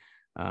 but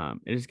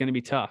it is going to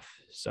be tough.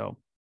 So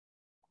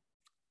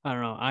I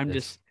don't know. I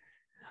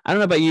don't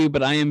know about you,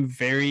 but I am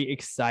very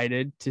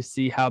excited to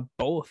see how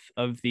both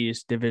of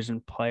these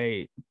divisions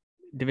play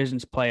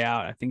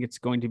out. I think it's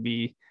going to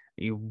be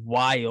a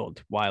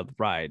wild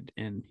ride,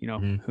 and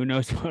who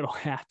knows what'll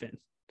happen.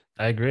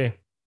 I agree.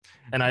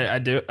 And I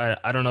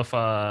don't know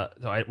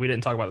if we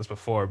didn't talk about this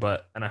before,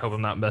 and I hope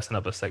I'm not messing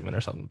up a segment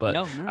or something, but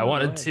I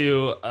wanted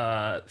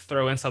to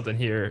throw in something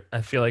here.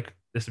 I feel like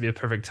this would be a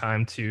perfect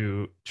time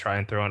to try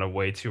and throw in a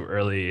way too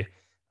early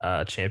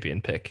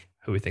champion pick.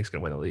 Who we think is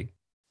going to win the league?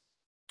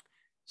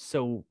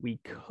 So we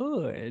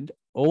could,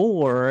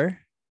 or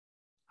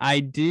I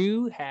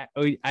do have,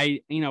 we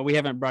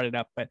haven't brought it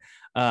up, but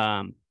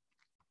our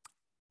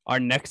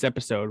next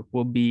episode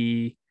will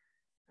be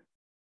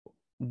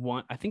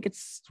I think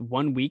it's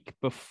 1 week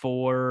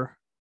before.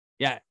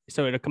 Yeah.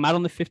 So it'll come out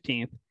on the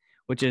 15th,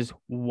 which is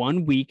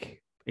 1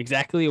 week,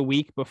 exactly a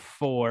week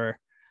before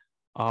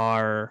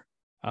our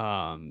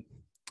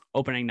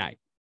opening night.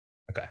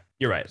 Okay.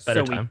 You're right.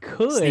 Better time. We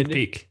could sneak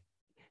peek.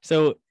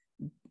 So,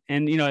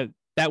 and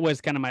that was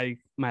kind of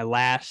my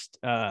last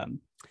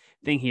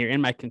thing here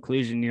in my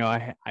conclusion.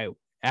 I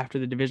after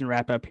the division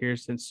wrap up here,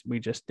 since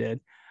we just did,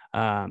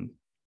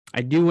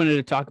 I do wanted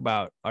to talk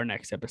about our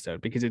next episode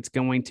because it's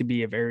going to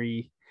be a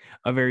very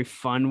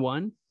fun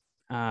one.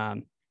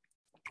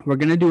 We're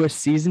going to do a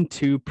season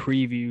 2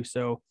 preview.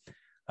 So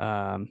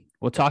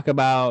we'll talk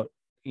about,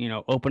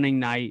 opening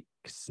night,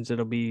 since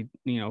it'll be,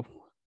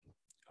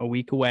 a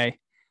week away.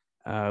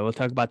 We'll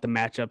talk about the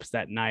matchups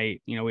that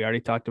night. We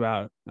already talked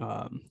about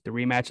the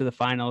rematch of the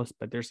finals,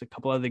 but there's a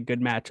couple other good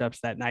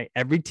matchups that night.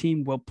 Every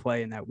team will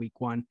play in that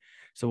week 1.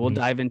 So we'll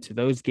dive into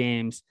those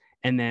games.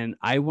 And then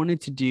I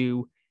wanted to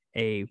do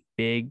a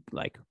big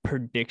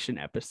prediction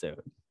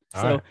episode.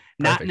 So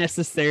not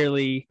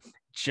necessarily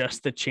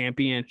just the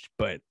champion,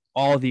 but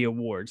all the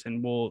awards,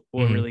 and we'll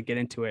really get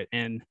into it.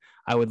 And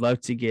I would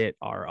love to get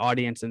our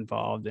audience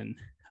involved and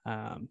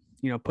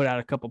put out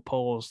a couple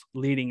polls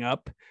leading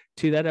up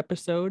to that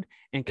episode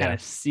and kind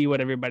of see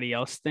what everybody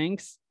else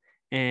thinks.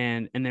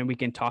 And then we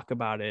can talk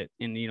about it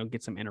and,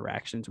 get some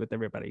interactions with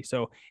everybody.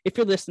 So if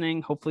you're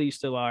listening, hopefully you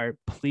still are,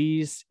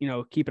 please,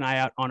 keep an eye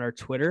out on our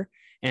Twitter,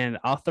 and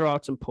I'll throw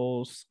out some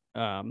polls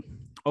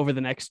over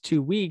the next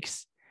 2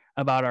 weeks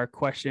about our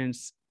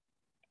questions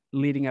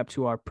leading up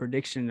to our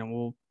prediction, and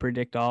we'll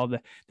predict all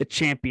the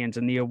champions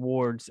and the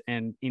awards,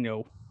 and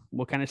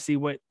we'll kind of see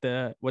what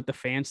the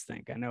fans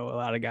think. I know a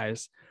lot of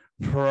guys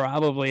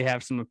probably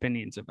have some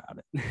opinions about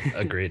it.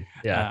 Agreed.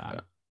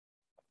 Yeah.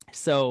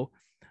 So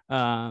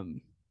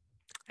Adam,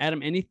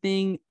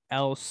 anything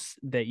else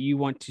that you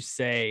want to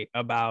say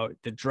about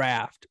the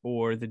draft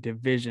or the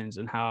divisions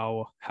and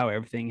how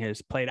everything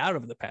has played out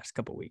over the past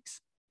couple of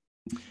weeks?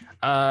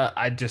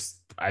 I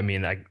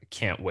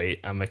can't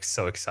wait. I'm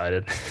so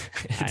excited.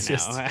 It's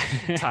just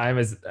time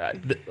is,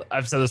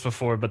 I've said this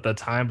before, but the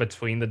time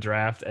between the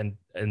draft and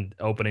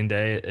opening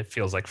day, it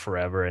feels like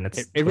forever, and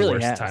it's the really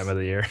worst time of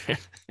the year.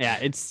 Yeah,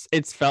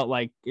 it's felt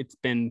like it's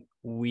been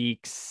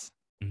weeks,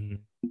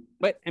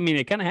 but I mean,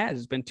 it kind of has.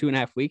 It's been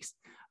 2.5 weeks.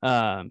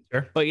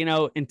 Sure. But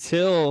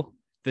until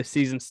the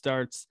season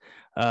starts,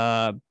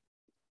 I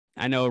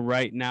know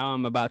right now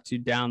I'm about to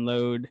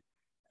download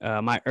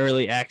my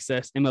early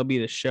access MLB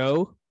The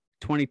Show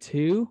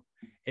 22.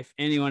 If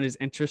anyone is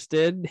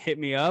interested, hit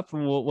me up,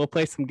 and we'll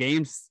play some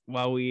games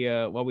while we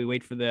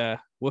wait for the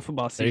wiffle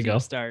ball season to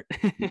start.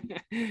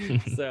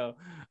 So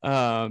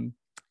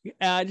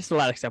just a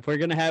lot of stuff. We're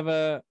gonna have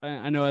a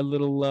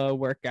little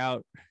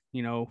workout,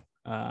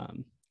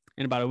 and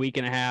in about a week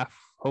and a half.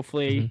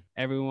 Hopefully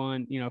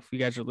everyone, if you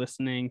guys are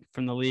listening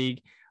from the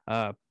league,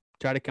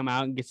 try to come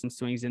out and get some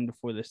swings in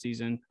before the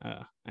season.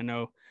 I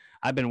know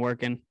I've been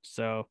working,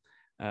 so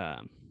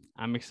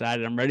I'm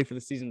excited. I'm ready for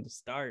the season to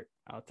start.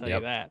 I'll tell you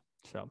that.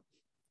 So,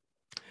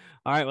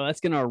 all right, well, that's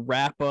going to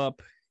wrap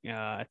up.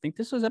 I think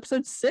this was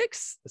episode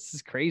 6. This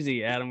is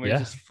crazy, Adam. We're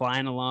just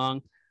flying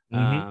along.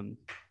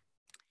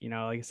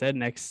 Like I said,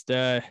 next,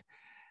 we're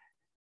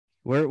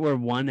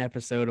one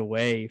episode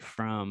away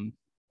from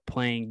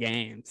playing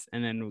games,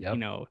 and then,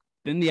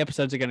 then the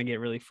episodes are going to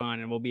get really fun,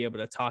 and we'll be able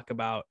to talk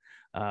about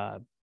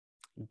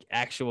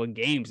actual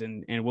games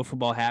and wiffle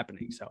ball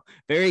happening. So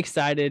very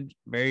excited,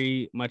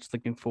 very much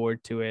looking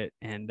forward to it.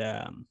 And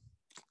I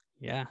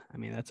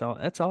mean, that's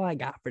all I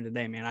got for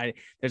today, man.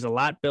 There's a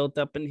lot built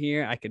up in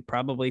here. I could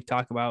probably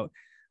talk about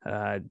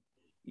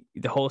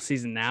the whole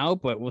season now,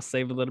 but we'll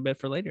save a little bit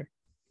for later.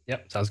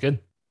 Yep, sounds good.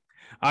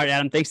 All right,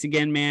 Adam, thanks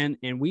again, man,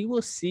 and we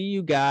will see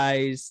you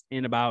guys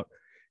in about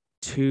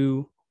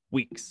 2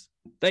 weeks.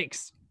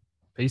 Thanks.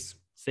 Peace.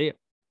 See ya.